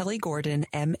at Kelly Gordon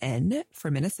MN for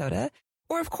Minnesota.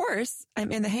 Or of course,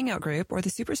 I'm in the Hangout group or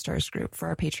the Superstars group for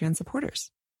our Patreon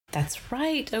supporters. That's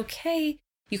right. Okay.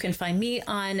 You can find me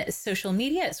on social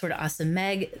media at Sorta Awesome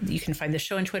Meg. You can find the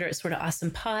show on Twitter at Sorta Awesome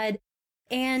Pod.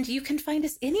 And you can find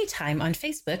us anytime on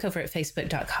Facebook over at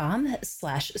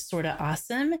facebook.com/Sorta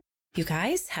Awesome. You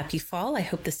guys, happy fall. I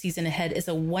hope the season ahead is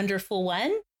a wonderful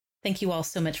one. Thank you all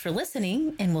so much for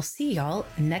listening, and we'll see y'all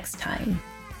next time.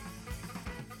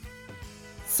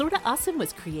 Sorta Awesome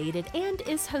was created and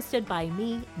is hosted by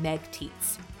me, Meg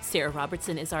Tietz. Sarah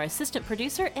Robertson is our assistant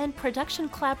producer, and production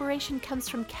collaboration comes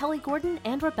from Kelly Gordon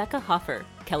and Rebecca Hoffer.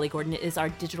 Kelly Gordon is our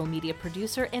digital media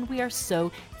producer, and we are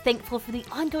so thankful for the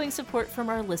ongoing support from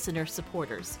our listener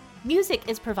supporters. Music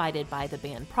is provided by the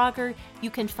band Prager. You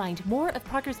can find more of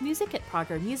Prager's music at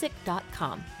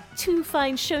pragermusic.com. To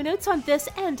find show notes on this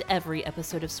and every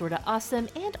episode of Sorta Awesome,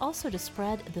 and also to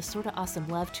spread the Sorta Awesome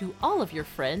love to all of your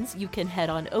friends, you can head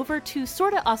on over to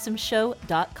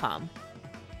sortaawesomeshow.com.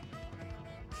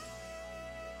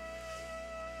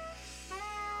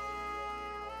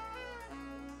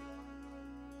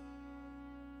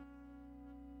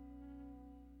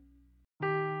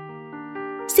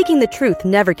 Seeking the truth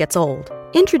never gets old.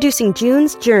 Introducing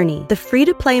June's Journey, the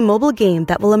free-to-play mobile game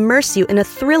that will immerse you in a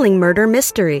thrilling murder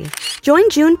mystery. Join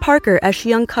June Parker as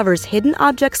she uncovers hidden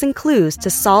objects and clues to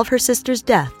solve her sister's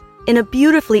death in a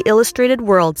beautifully illustrated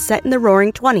world set in the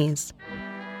Roaring '20s.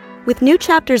 With new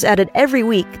chapters added every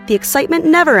week, the excitement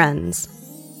never ends.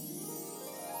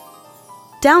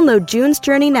 Download June's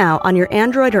Journey now on your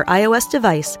Android or iOS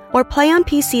device, or play on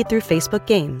PC through Facebook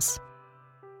Games.